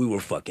since we were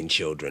fucking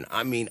children?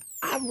 I mean,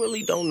 I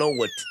really don't know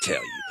what to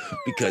tell you,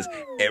 because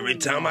every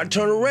time I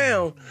turn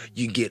around,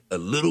 you get a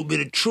little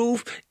bit of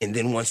truth, and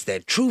then once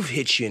that truth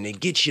hits you and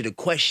it gets you to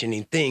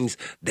questioning things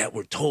that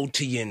were told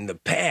to you in the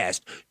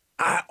past,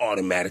 I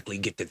automatically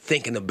get to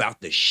thinking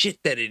about the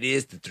shit that it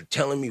is that they're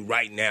telling me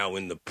right now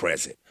in the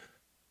present.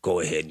 Go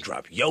ahead and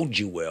drop your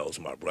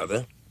jewels, my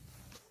brother.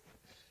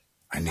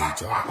 I need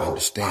y'all to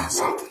understand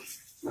something.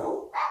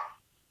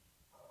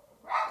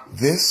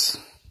 This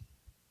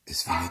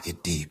is gonna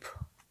get deep.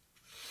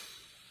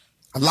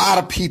 A lot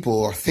of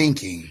people are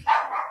thinking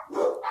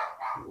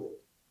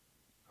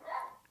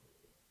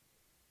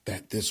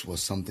that this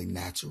was something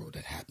natural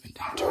that happened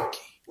in Turkey.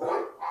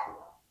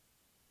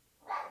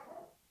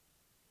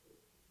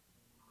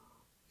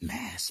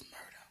 Mass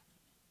murder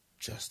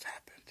just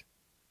happened.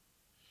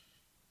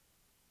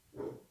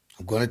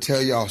 I'm going to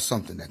tell y'all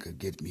something that could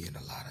get me in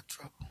a lot of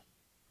trouble.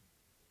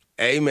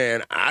 Hey,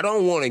 man, I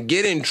don't want to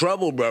get in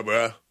trouble,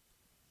 bruh.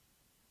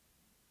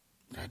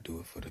 I do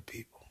it for the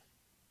people.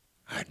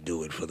 I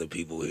do it for the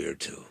people here,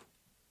 too.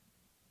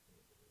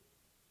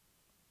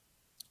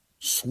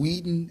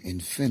 Sweden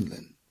and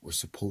Finland were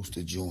supposed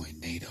to join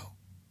NATO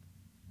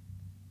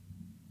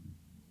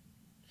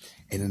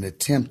in an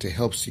attempt to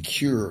help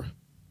secure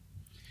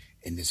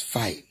in this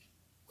fight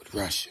with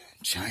Russia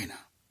and China.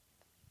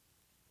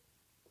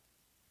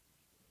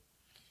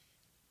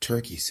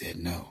 Turkey said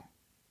no.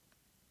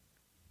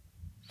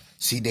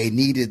 See, they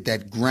needed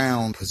that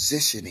ground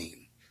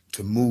positioning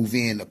to move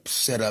in,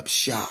 set up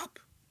shop.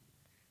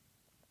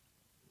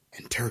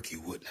 And Turkey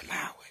wouldn't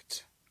allow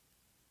it.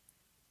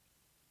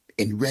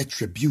 In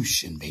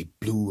retribution, they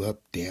blew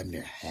up damn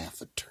near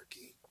half of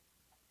Turkey.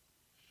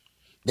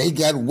 They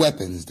got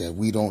weapons that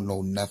we don't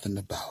know nothing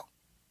about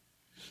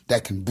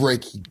that can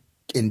break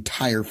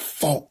entire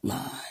fault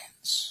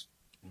lines.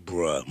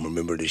 Bruh,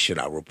 remember the shit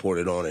I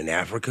reported on in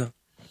Africa?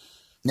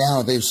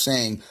 Now they're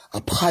saying a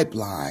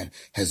pipeline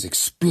has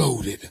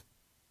exploded.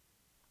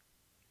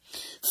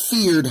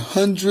 Feared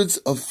hundreds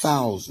of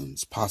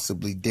thousands,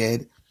 possibly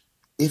dead,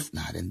 if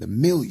not in the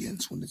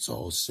millions when it's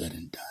all said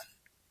and done.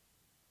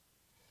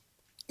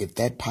 If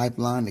that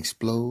pipeline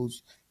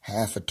explodes,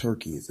 half of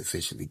Turkey is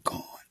officially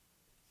gone.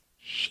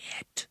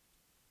 Shit.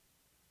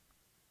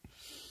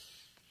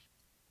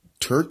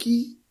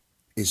 Turkey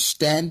is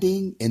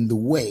standing in the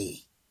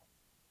way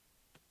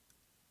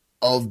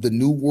of the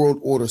New World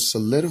Order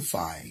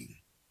solidifying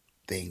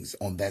things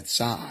on that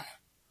side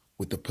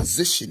with the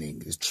positioning,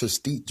 the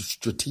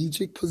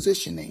strategic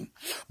positioning,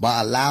 by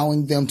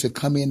allowing them to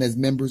come in as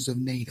members of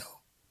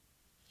NATO.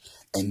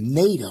 And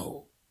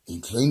NATO,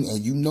 including, and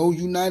you know,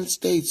 United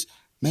States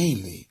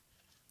mainly,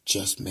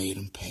 just made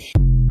them pay.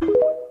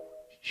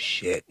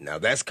 Shit. Now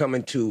that's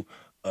coming to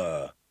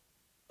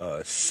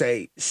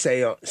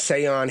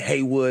Sayon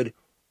Haywood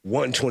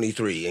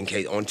 123 in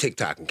case on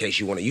TikTok, in case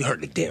you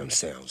heard the damn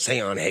sound.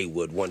 Sayon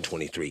Haywood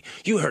 123.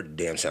 You heard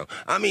the damn sound.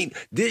 I mean,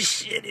 this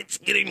shit, it's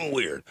getting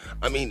weird.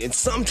 I mean, and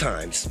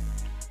sometimes,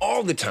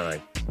 all the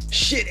time,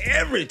 shit,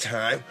 every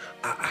time,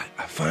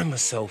 I find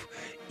myself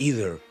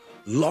either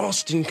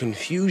lost in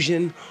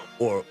confusion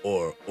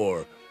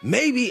or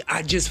maybe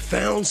I just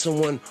found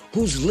someone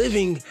who's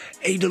living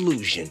a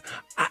delusion.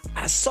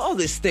 I saw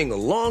this thing a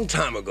long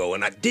time ago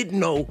and I didn't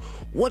know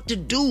what to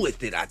do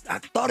with it. I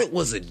thought it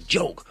was a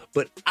joke,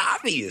 but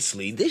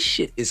obviously this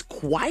shit is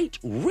quite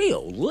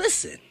real.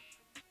 Listen.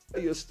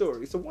 Tell you a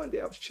story. So one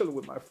day I was chilling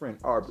with my friend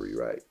Arbery,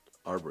 right?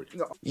 Arbery.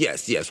 No.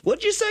 Yes.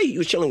 What'd you say? You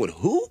were chilling with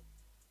who?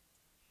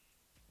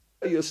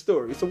 Tell you a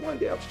story. So one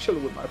day I was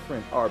chilling with my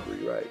friend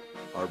Arbery, right?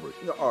 Arbery.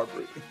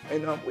 Arbery.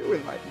 And we were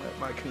in like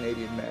my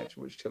Canadian match.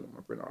 We was chilling with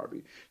my friend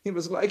Arbery. He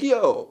was like,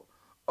 yo,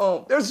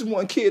 there's this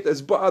one kid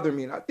that's bothering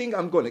me and I think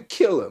I'm going to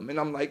kill him. And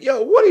I'm like,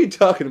 yo, what are you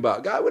talking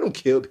about, guy? We don't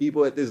kill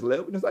people at this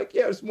level. And it's like,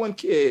 yeah, there's one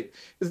kid.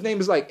 His name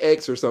is like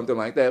X or something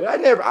like that. But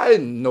I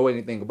didn't know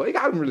anything about it.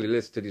 I didn't really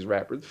listen to these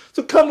rappers.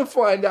 So come to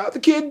find out, the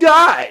kid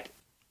died.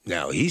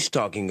 Now he's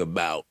talking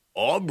about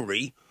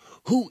Aubrey,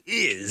 who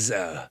is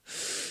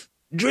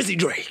Drizzy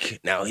Drake.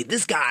 Now,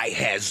 this guy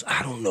has,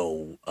 I don't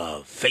know,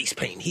 face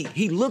paint.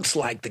 He looks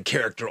like the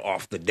character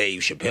off the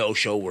Dave Chappelle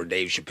show where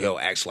Dave Chappelle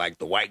acts like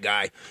the white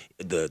guy,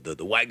 the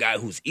white guy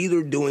who's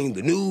either doing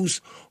the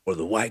news or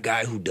the white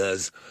guy who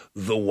does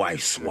the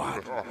wife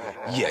swap.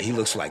 Yeah, he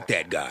looks like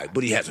that guy,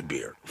 but he has a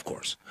beard, of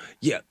course.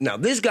 Yeah, now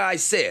this guy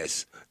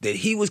says that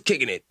he was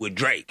kicking it with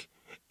Drake,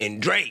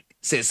 and Drake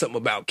said something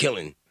about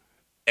killing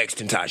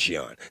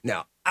XXXTentacion.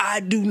 Now,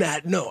 I do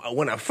not know.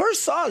 When I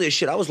first saw this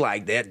shit, I was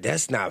like,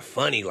 that's not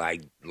funny.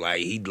 Like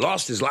he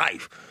lost his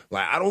life.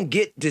 Like, I don't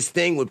get this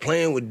thing with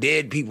playing with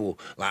dead people.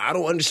 Like, I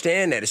don't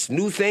understand that. It's a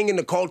new thing in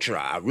the culture.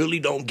 I really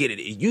don't get it.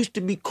 It used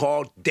to be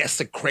called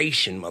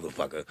desecration,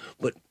 motherfucker.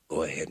 But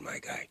go ahead, my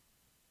guy.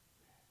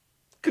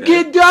 The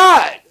kid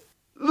died.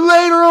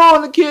 Later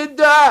on, the kid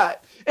died.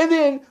 And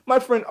then my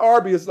friend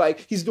Arby is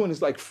like, he's doing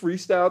this like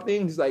freestyle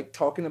thing. He's like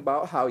talking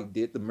about how he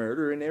did the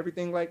murder and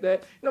everything like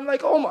that. And I'm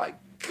like, oh my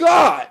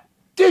God.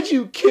 Did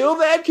you kill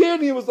that kid?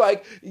 And he was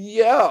like,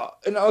 yeah.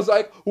 And I was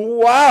like,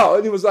 wow.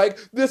 And he was like,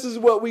 this is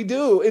what we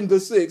do in the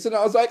Six. And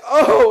I was like,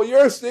 oh,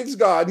 you're a Six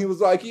god. And he was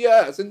like,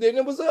 yes. And then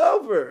it was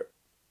over.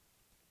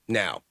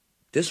 Now,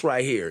 this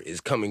right here is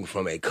coming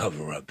from a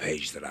cover-up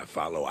page that I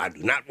follow. I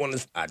do not want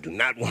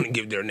to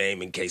give their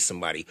name in case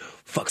somebody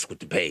fucks with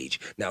the page.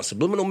 Now,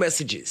 subliminal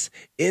messages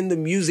in the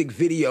music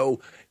video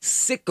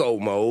Sicko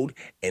Mode,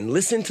 and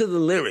listen to the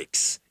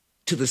lyrics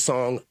to the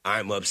song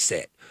I'm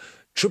Upset.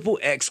 Triple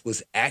X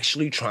was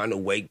actually trying to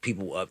wake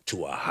people up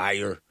to a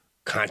higher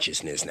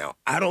consciousness. Now,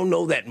 I don't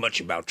know that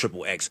much about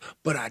Triple X,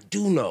 but I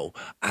do know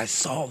I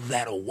saw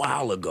that a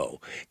while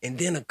ago. And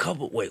then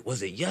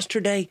was it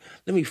yesterday?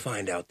 Let me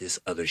find out this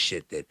other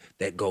shit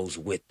that goes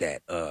with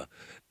that.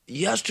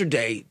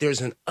 Yesterday,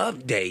 there's an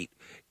update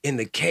in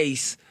the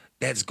case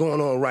that's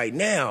going on right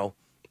now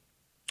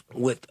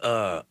with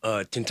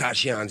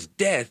Tentacion's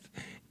death,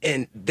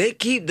 and they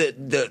keep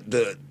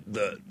the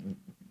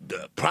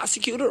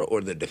prosecutor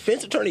or the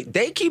defense attorney,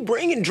 they keep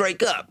bringing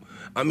Drake up.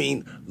 I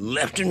mean,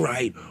 left and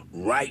right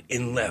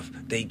and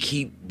left, they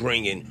keep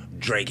bringing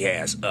Drake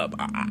ass up.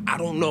 I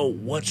don't know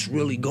what's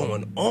really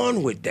going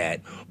on with that,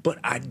 but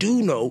I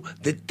do know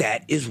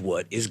that is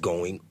what is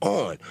going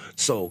on.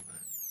 So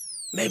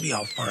maybe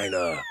I'll find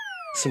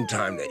some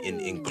time to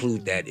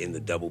include that in the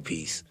double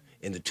piece.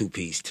 In the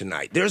two-piece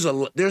tonight. There's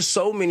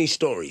so many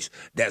stories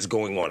that's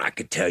going on. I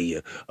could tell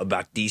you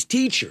about these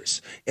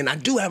teachers. And I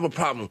do have a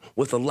problem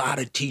with a lot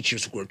of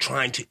teachers who are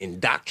trying to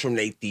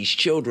indoctrinate these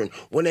children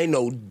when they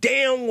know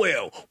damn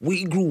well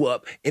we grew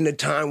up in a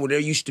time where there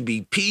used to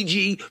be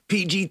PG,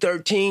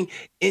 PG-13,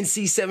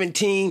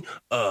 NC-17,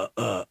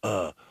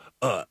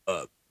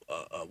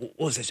 what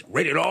was this?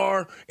 Rated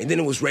R, and then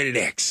it was Rated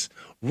X.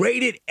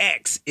 Rated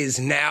X is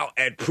now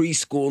at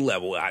preschool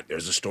level.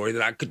 There's a story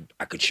that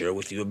I could share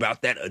with you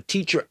about that. A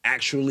teacher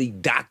actually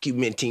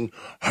documenting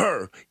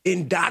her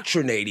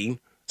indoctrinating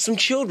some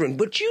children.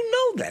 But you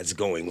know that's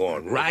going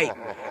on, right?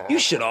 You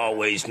should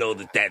always know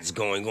that that's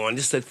going on.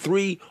 It's a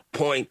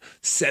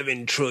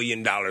 $3.7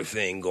 trillion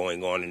thing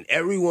going on, and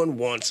everyone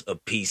wants a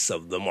piece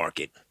of the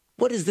market.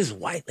 What does this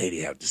white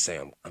lady have to say?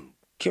 I'm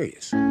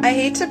curious. I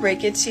hate to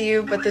break it to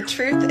you, but the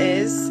truth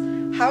is,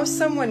 how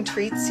someone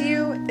treats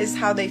you is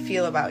how they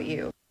feel about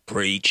you.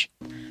 Preach.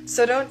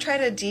 So don't try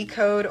to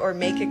decode or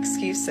make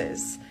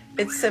excuses.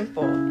 It's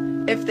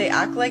simple. If they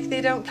act like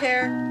they don't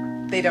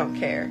care, they don't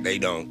care. They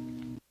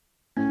don't.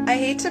 I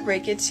hate to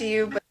break it to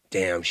you, but...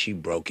 Damn, she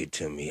broke it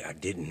to me.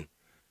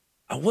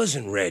 I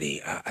wasn't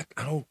ready. I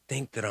don't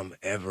think that I'm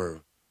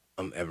ever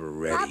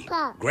ready.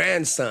 Papa.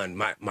 Grandson,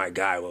 my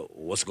guy,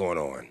 what's going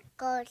on?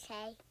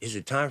 Okay. Is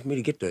it time for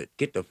me to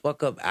get the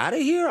fuck up out of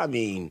here? I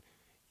mean,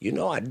 you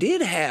know, I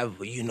did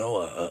have, you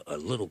know, a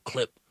little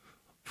clip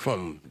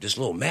from this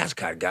little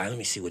mascot guy. Let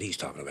me see what he's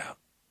talking about.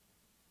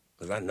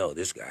 Because I know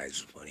this guy's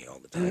funny all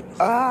the time.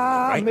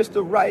 Right?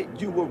 Mr. Right,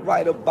 you were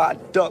right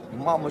about Duck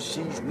Mama,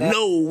 she's now.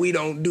 No, we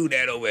don't do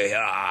that over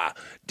here.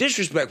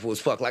 Disrespectful as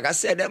fuck. Like I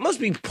said, that must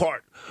be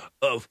part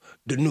of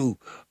the new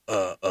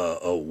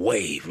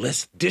wave.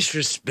 Let's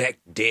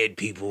disrespect dead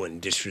people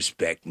and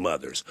disrespect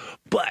mothers.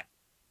 But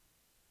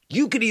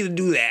you could either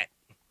do that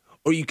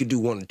or you could do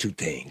one or two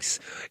things.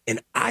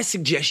 And I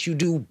suggest you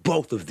do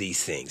both of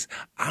these things.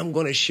 I'm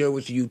going to share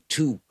with you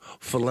two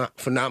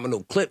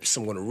phenomenal clips.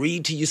 I'm going to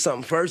read to you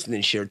something first and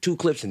then share two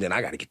clips, and then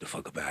I got to get the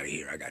fuck up out of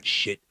here. I got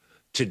shit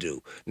to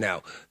do.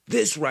 Now,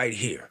 this right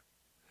here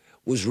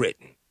was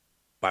written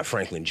by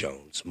Franklin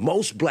Jones.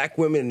 Most black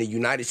women in the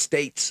United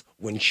States,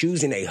 when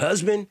choosing a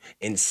husband,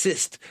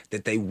 insist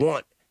that they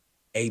want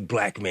a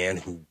black man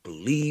who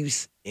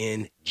believes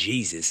in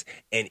Jesus.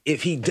 And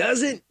if he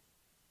doesn't,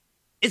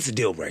 it's a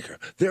deal breaker.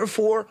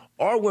 Therefore,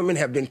 our women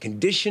have been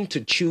conditioned to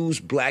choose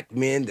black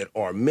men that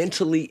are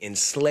mentally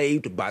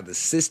enslaved by the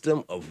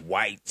system of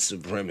white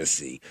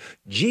supremacy.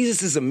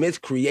 Jesus is a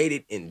myth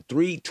created in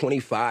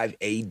 325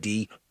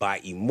 AD by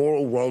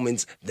immoral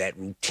Romans that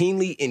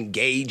routinely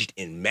engaged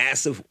in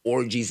massive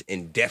orgies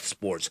and death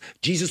sports.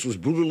 Jesus was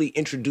brutally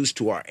introduced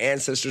to our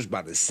ancestors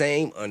by the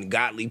same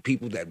ungodly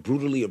people that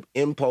brutally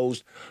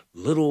imposed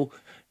little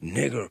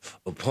nigger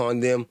upon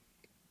them.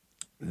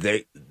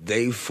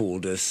 They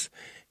fooled us,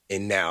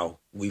 and now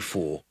we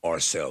fool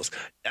ourselves.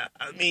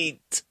 I mean,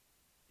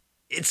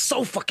 it's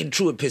so fucking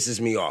true, it pisses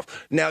me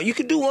off. Now, you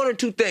can do one or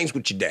two things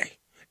with your day,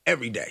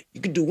 every day. You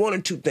can do one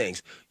or two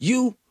things.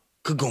 You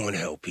could go and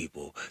help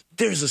people.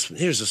 Here's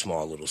a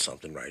small little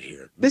something right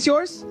here. This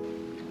yours?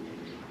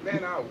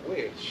 Man, I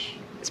wish.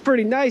 It's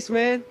pretty nice,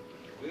 man.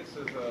 This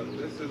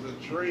is a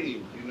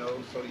dream, you know,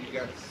 so you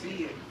got to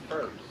see it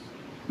first.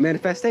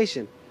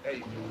 Manifestation.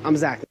 Hey. I'm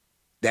Zach.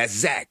 That's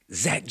Zach.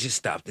 Zach just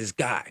stopped this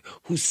guy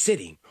who's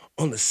sitting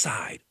on the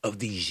side of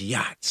these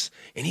yachts,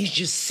 and he's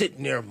just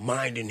sitting there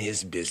minding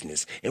his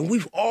business. And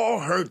we've all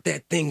heard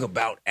that thing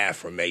about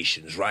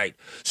affirmations, right?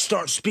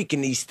 Start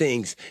speaking these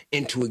things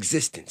into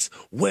existence.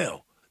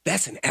 Well,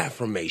 that's an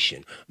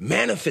affirmation.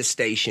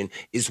 Manifestation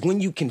is when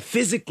you can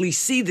physically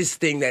see this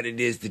thing that it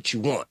is that you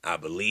want, I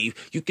believe.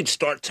 You can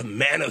start to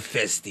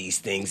manifest these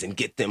things and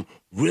get them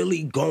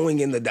really going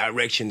in the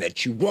direction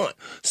that you want.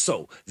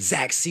 So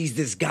Zach sees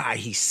this guy,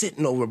 he's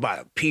sitting over by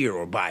a pier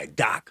or by a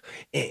dock,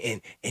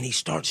 and he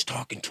starts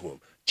talking to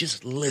him.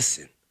 Just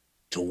listen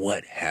to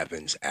what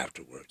happens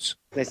afterwards.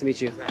 Nice to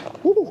meet you.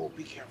 Ooh,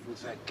 be careful,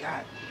 Zach.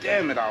 God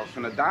damn it, I was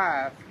finna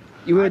dive.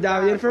 You would have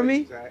dived in for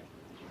me?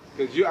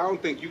 Because I don't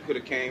think you could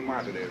have came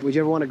out of there. Would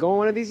you ever want to go on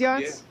one of these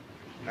yachts?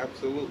 Yeah,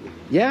 absolutely.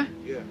 Yeah?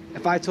 Yeah.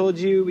 If I told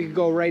you we could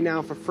go right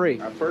now for free.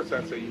 At first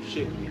I'd say you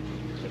shit me.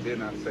 And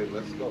then I'd say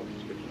let's go.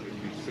 If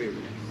you're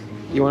serious.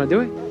 You want to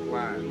do it? I'm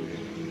lying,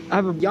 man. I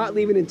have a yacht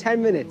leaving in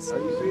 10 minutes. Are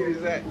you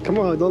serious, Zach? Come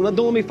on, don't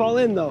let me fall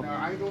in, though. No,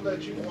 I ain't gonna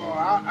let you fall.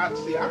 I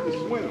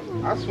can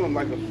swim. I swim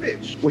like a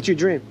fish. What's your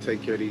dream?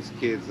 Take care of these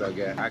kids I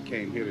got. I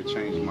came here to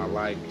change my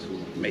life,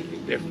 to make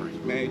it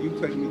different. Man, you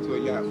take me to a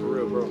yacht for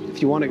real, bro.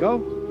 If you want to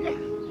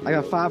go? I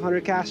got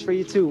 500 cash for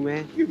you too,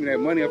 man. Give me that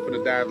money up for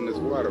the dive in this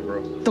water,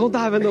 bro. Don't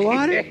dive in the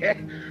water?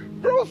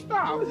 Bro,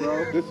 stop,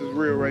 bro. This is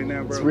real right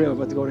now, bro. It's real. I'm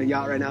about to go to a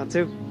yacht right now,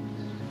 too.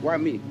 Why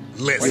me?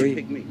 Listen. Why you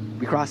pick me?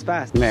 We cross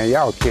paths. Man,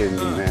 y'all kidding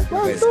me, man.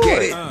 Let's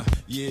get it.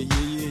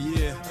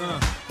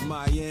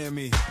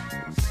 Miami.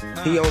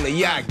 He on the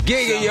yacht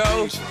gigging,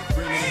 yo.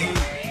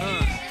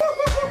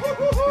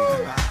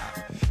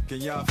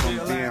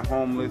 From being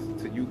homeless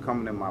to you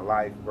coming in my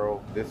life,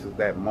 bro. This is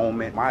that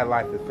moment. My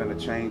life is finna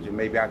change, and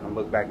maybe I can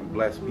look back and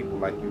bless people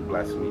like you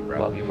bless me, bro.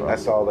 Love you, bro.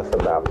 That's all it's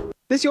about.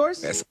 This yours?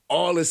 That's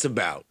all it's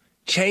about.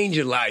 Change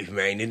your life,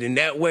 man. And in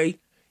that way,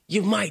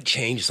 you might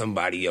change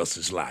somebody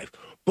else's life.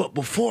 But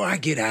before I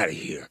get out of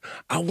here,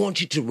 I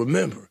want you to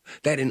remember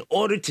that in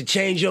order to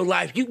change your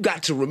life, you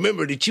got to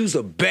remember that you's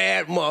a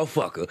bad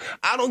motherfucker.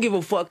 I don't give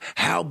a fuck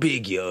how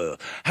big you are,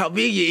 how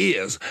big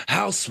you is,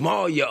 how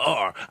small you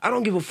are. I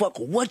don't give a fuck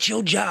what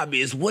your job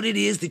is, what it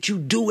is that you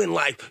do in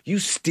life. You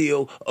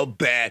still a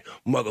bad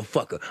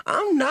motherfucker.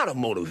 I'm not a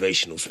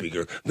motivational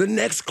speaker. The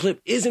next clip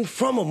isn't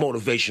from a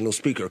motivational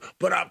speaker,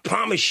 but I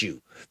promise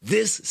you,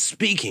 this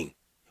speaking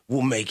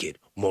will make it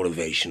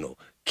motivational.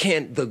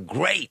 Can the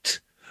great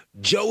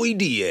Joey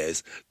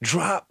Diaz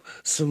drop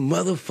some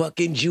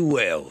motherfucking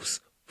jewels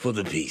for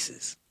the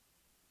pieces?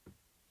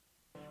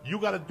 You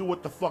gotta do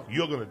what the fuck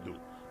you're gonna do.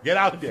 Get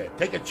out there.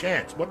 Take a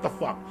chance. What the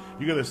fuck?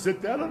 You're gonna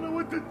sit there? I don't know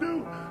what to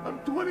do. I'm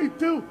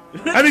 22.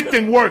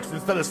 Anything works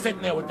instead of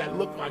sitting there with that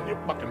look on your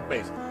fucking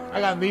face.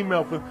 I got an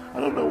email from, I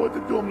don't know what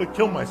to do. I'm gonna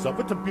kill myself.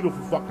 It's a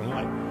beautiful fucking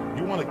life.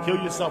 You wanna kill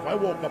yourself? I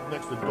woke up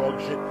next to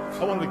dog shit.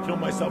 I wanted to kill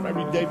myself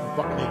every day for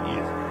fucking 8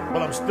 years.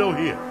 But I'm still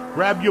here.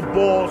 Grab your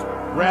balls,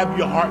 grab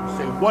your heart, and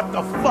say, what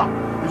the fuck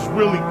is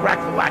really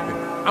crack-a-lacking?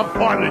 I'm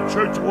part of the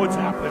church of what's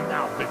happening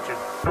now,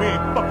 bitches. We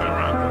ain't fucking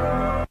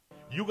around.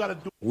 You gotta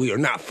do. We are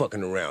not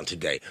fucking around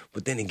today.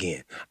 But then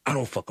again, I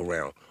don't fuck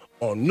around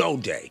on no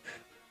day.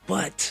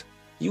 But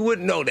you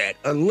wouldn't know that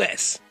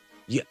unless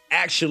you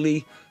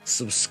actually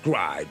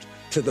subscribed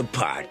to the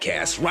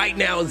podcast. Right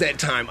now is that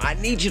time. I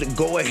need you to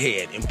go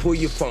ahead and pull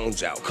your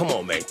phones out. Come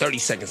on, man. 30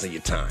 seconds of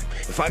your time.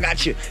 If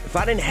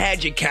I didn't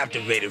had you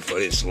captivated for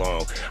this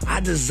long,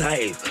 I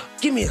deserve.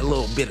 Give me a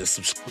little bit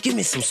of give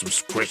me some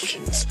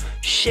subscriptions.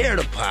 Share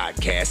the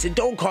podcast. It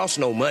don't cost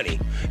no money.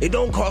 It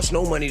don't cost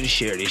no money to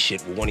share this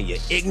shit with one of your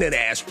ignorant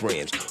ass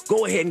friends.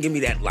 Go ahead and give me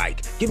that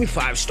like. Give me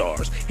 5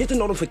 stars. Hit the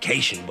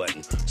notification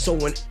button. So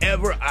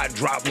whenever I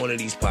drop one of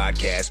these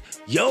podcasts,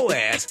 your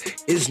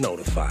ass is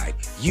notified.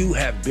 You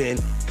have been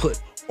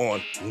put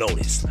on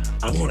notice.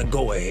 I want to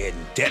go ahead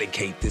and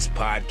dedicate this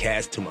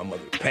podcast to my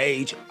mother,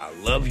 Paige. I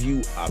love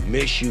you. I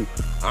miss you.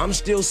 I'm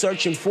still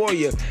searching for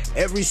you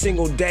every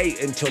single day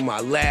until my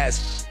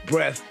last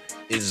breath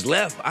is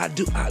left. I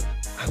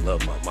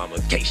love my mama.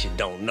 In case you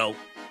don't know,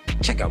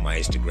 check out my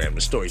Instagram.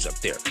 The story's up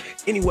there.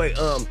 Anyway,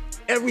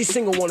 every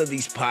single one of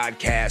these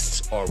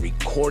podcasts are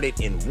recorded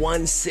in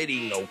one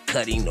sitting. No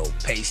cutting, no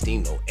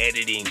pasting, no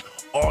editing.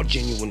 All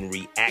genuine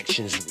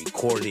reactions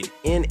recorded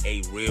in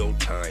a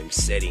real-time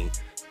setting.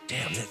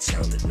 Damn, that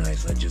sounded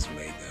nice. I just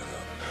made that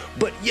up.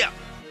 But yeah,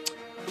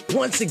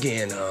 once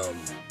again,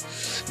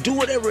 do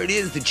whatever it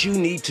is that you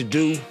need to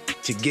do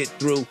to get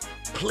through.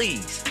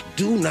 Please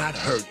do not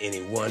hurt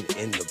anyone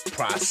in the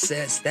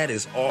process. That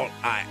is all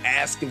I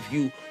ask of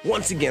you.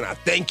 Once again, I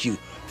thank you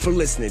for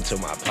listening to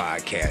my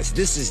podcast.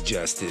 This is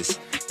Justice,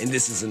 and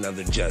this is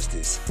another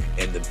Justice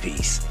and the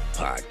Peace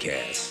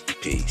podcast.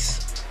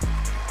 Peace.